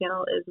YouTube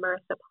channel is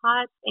Marissa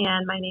Potts,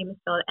 and my name is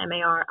spelled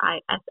Marissa.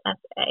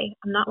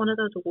 I'm not one of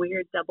those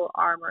weird double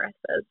R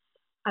Marissas.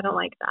 I don't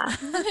like that.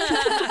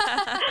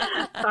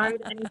 Sorry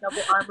to any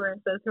double R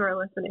Marissas who are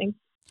listening.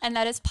 And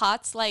that is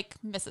Potts, like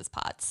Mrs.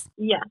 Potts.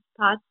 Yes,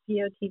 Potts,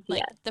 Potts.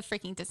 Like the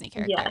freaking Disney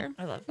character. Yes.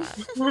 I love that.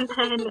 And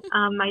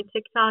then my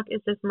TikTok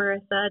is just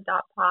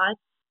marissa.potts.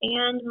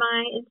 And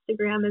my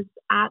Instagram is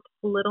at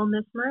Little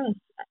Miss Marissa,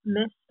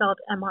 Miss spelled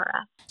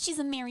MRS. She's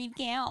a married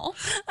gal.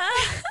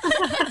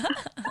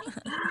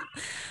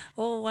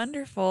 Well,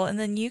 wonderful. And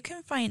then you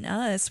can find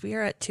us. We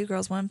are at Two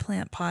Girls One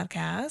Plant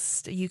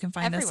Podcast. You can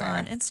find us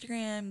on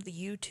Instagram, the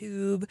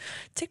YouTube,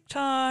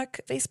 TikTok,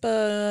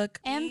 Facebook,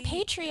 and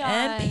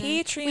Patreon.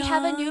 We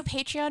have a new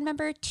Patreon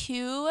member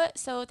too.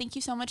 So thank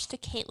you so much to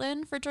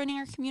Caitlin for joining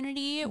our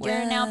community.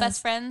 We're now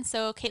best friends.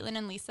 So Caitlin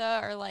and Lisa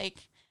are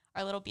like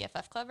our little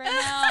BFF club right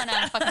now, and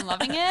I'm fucking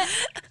loving it.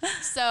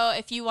 So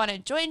if you want to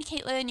join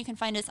Caitlin, you can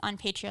find us on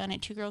Patreon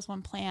at Two Girls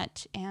One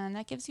Plant, and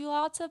that gives you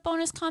lots of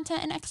bonus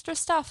content and extra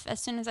stuff as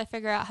soon as I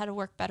figure out how to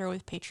work better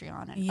with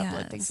Patreon and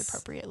upload things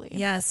appropriately.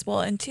 Yes. Well,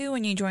 and two,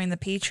 when you join the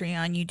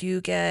Patreon, you do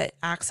get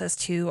access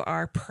to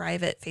our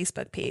private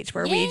Facebook page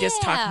where we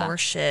just talk more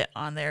shit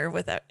on there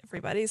with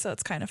everybody, so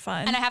it's kind of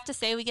fun. And I have to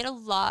say, we get a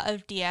lot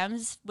of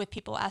DMs with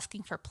people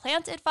asking for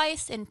plant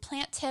advice and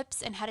plant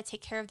tips and how to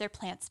take care of their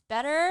plants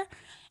better.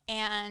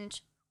 And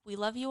we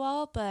love you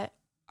all, but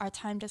our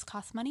time does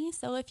cost money.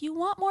 So if you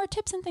want more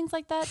tips and things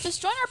like that,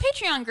 just join our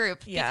Patreon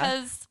group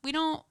because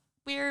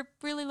we're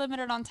really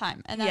limited on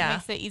time, and that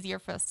makes it easier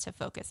for us to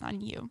focus on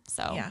you.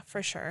 So yeah,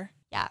 for sure.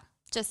 Yeah,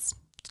 just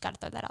got to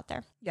throw that out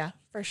there. Yeah,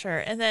 for sure.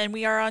 And then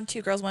we are on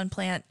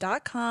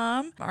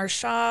twogirlsoneplant.com, our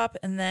shop,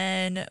 and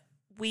then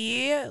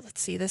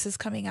let's see, this is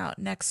coming out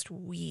next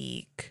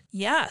week.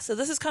 Yeah, so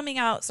this is coming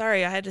out.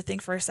 Sorry, I had to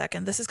think for a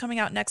second. This is coming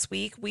out next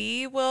week.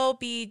 We will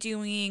be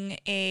doing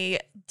a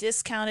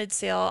discounted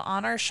sale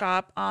on our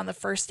shop on the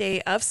first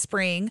day of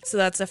spring. So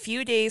that's a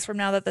few days from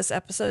now that this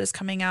episode is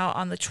coming out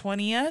on the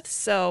 20th.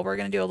 So we're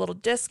going to do a little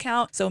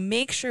discount. So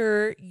make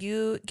sure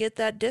you get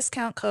that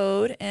discount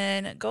code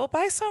and go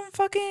buy some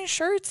fucking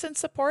shirts and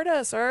support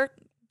us, or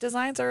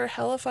designs are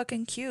hella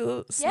fucking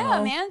cute. So.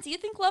 Yeah, man. Do you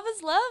think love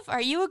is love?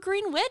 Are you a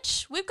green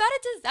witch? We've got a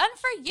design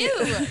for you.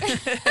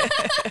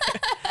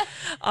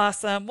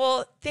 Awesome.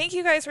 Well, thank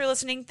you guys for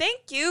listening.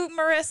 Thank you,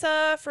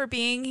 Marissa, for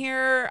being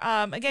here.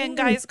 Again,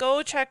 guys,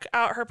 go check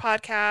out her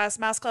podcast,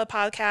 Mouse Club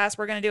Podcast.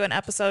 We're going to do an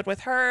episode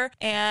with her,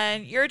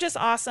 and you're just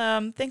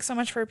awesome. Thanks so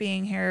much for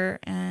being here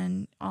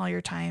and all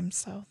your time.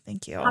 So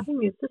thank you. Having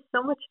me is just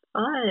so much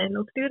fun.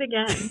 Let's do it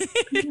again.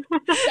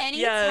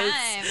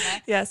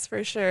 Anytime. Yes,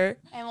 for sure.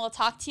 And we'll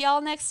talk to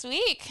y'all next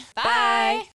week. Bye. Bye.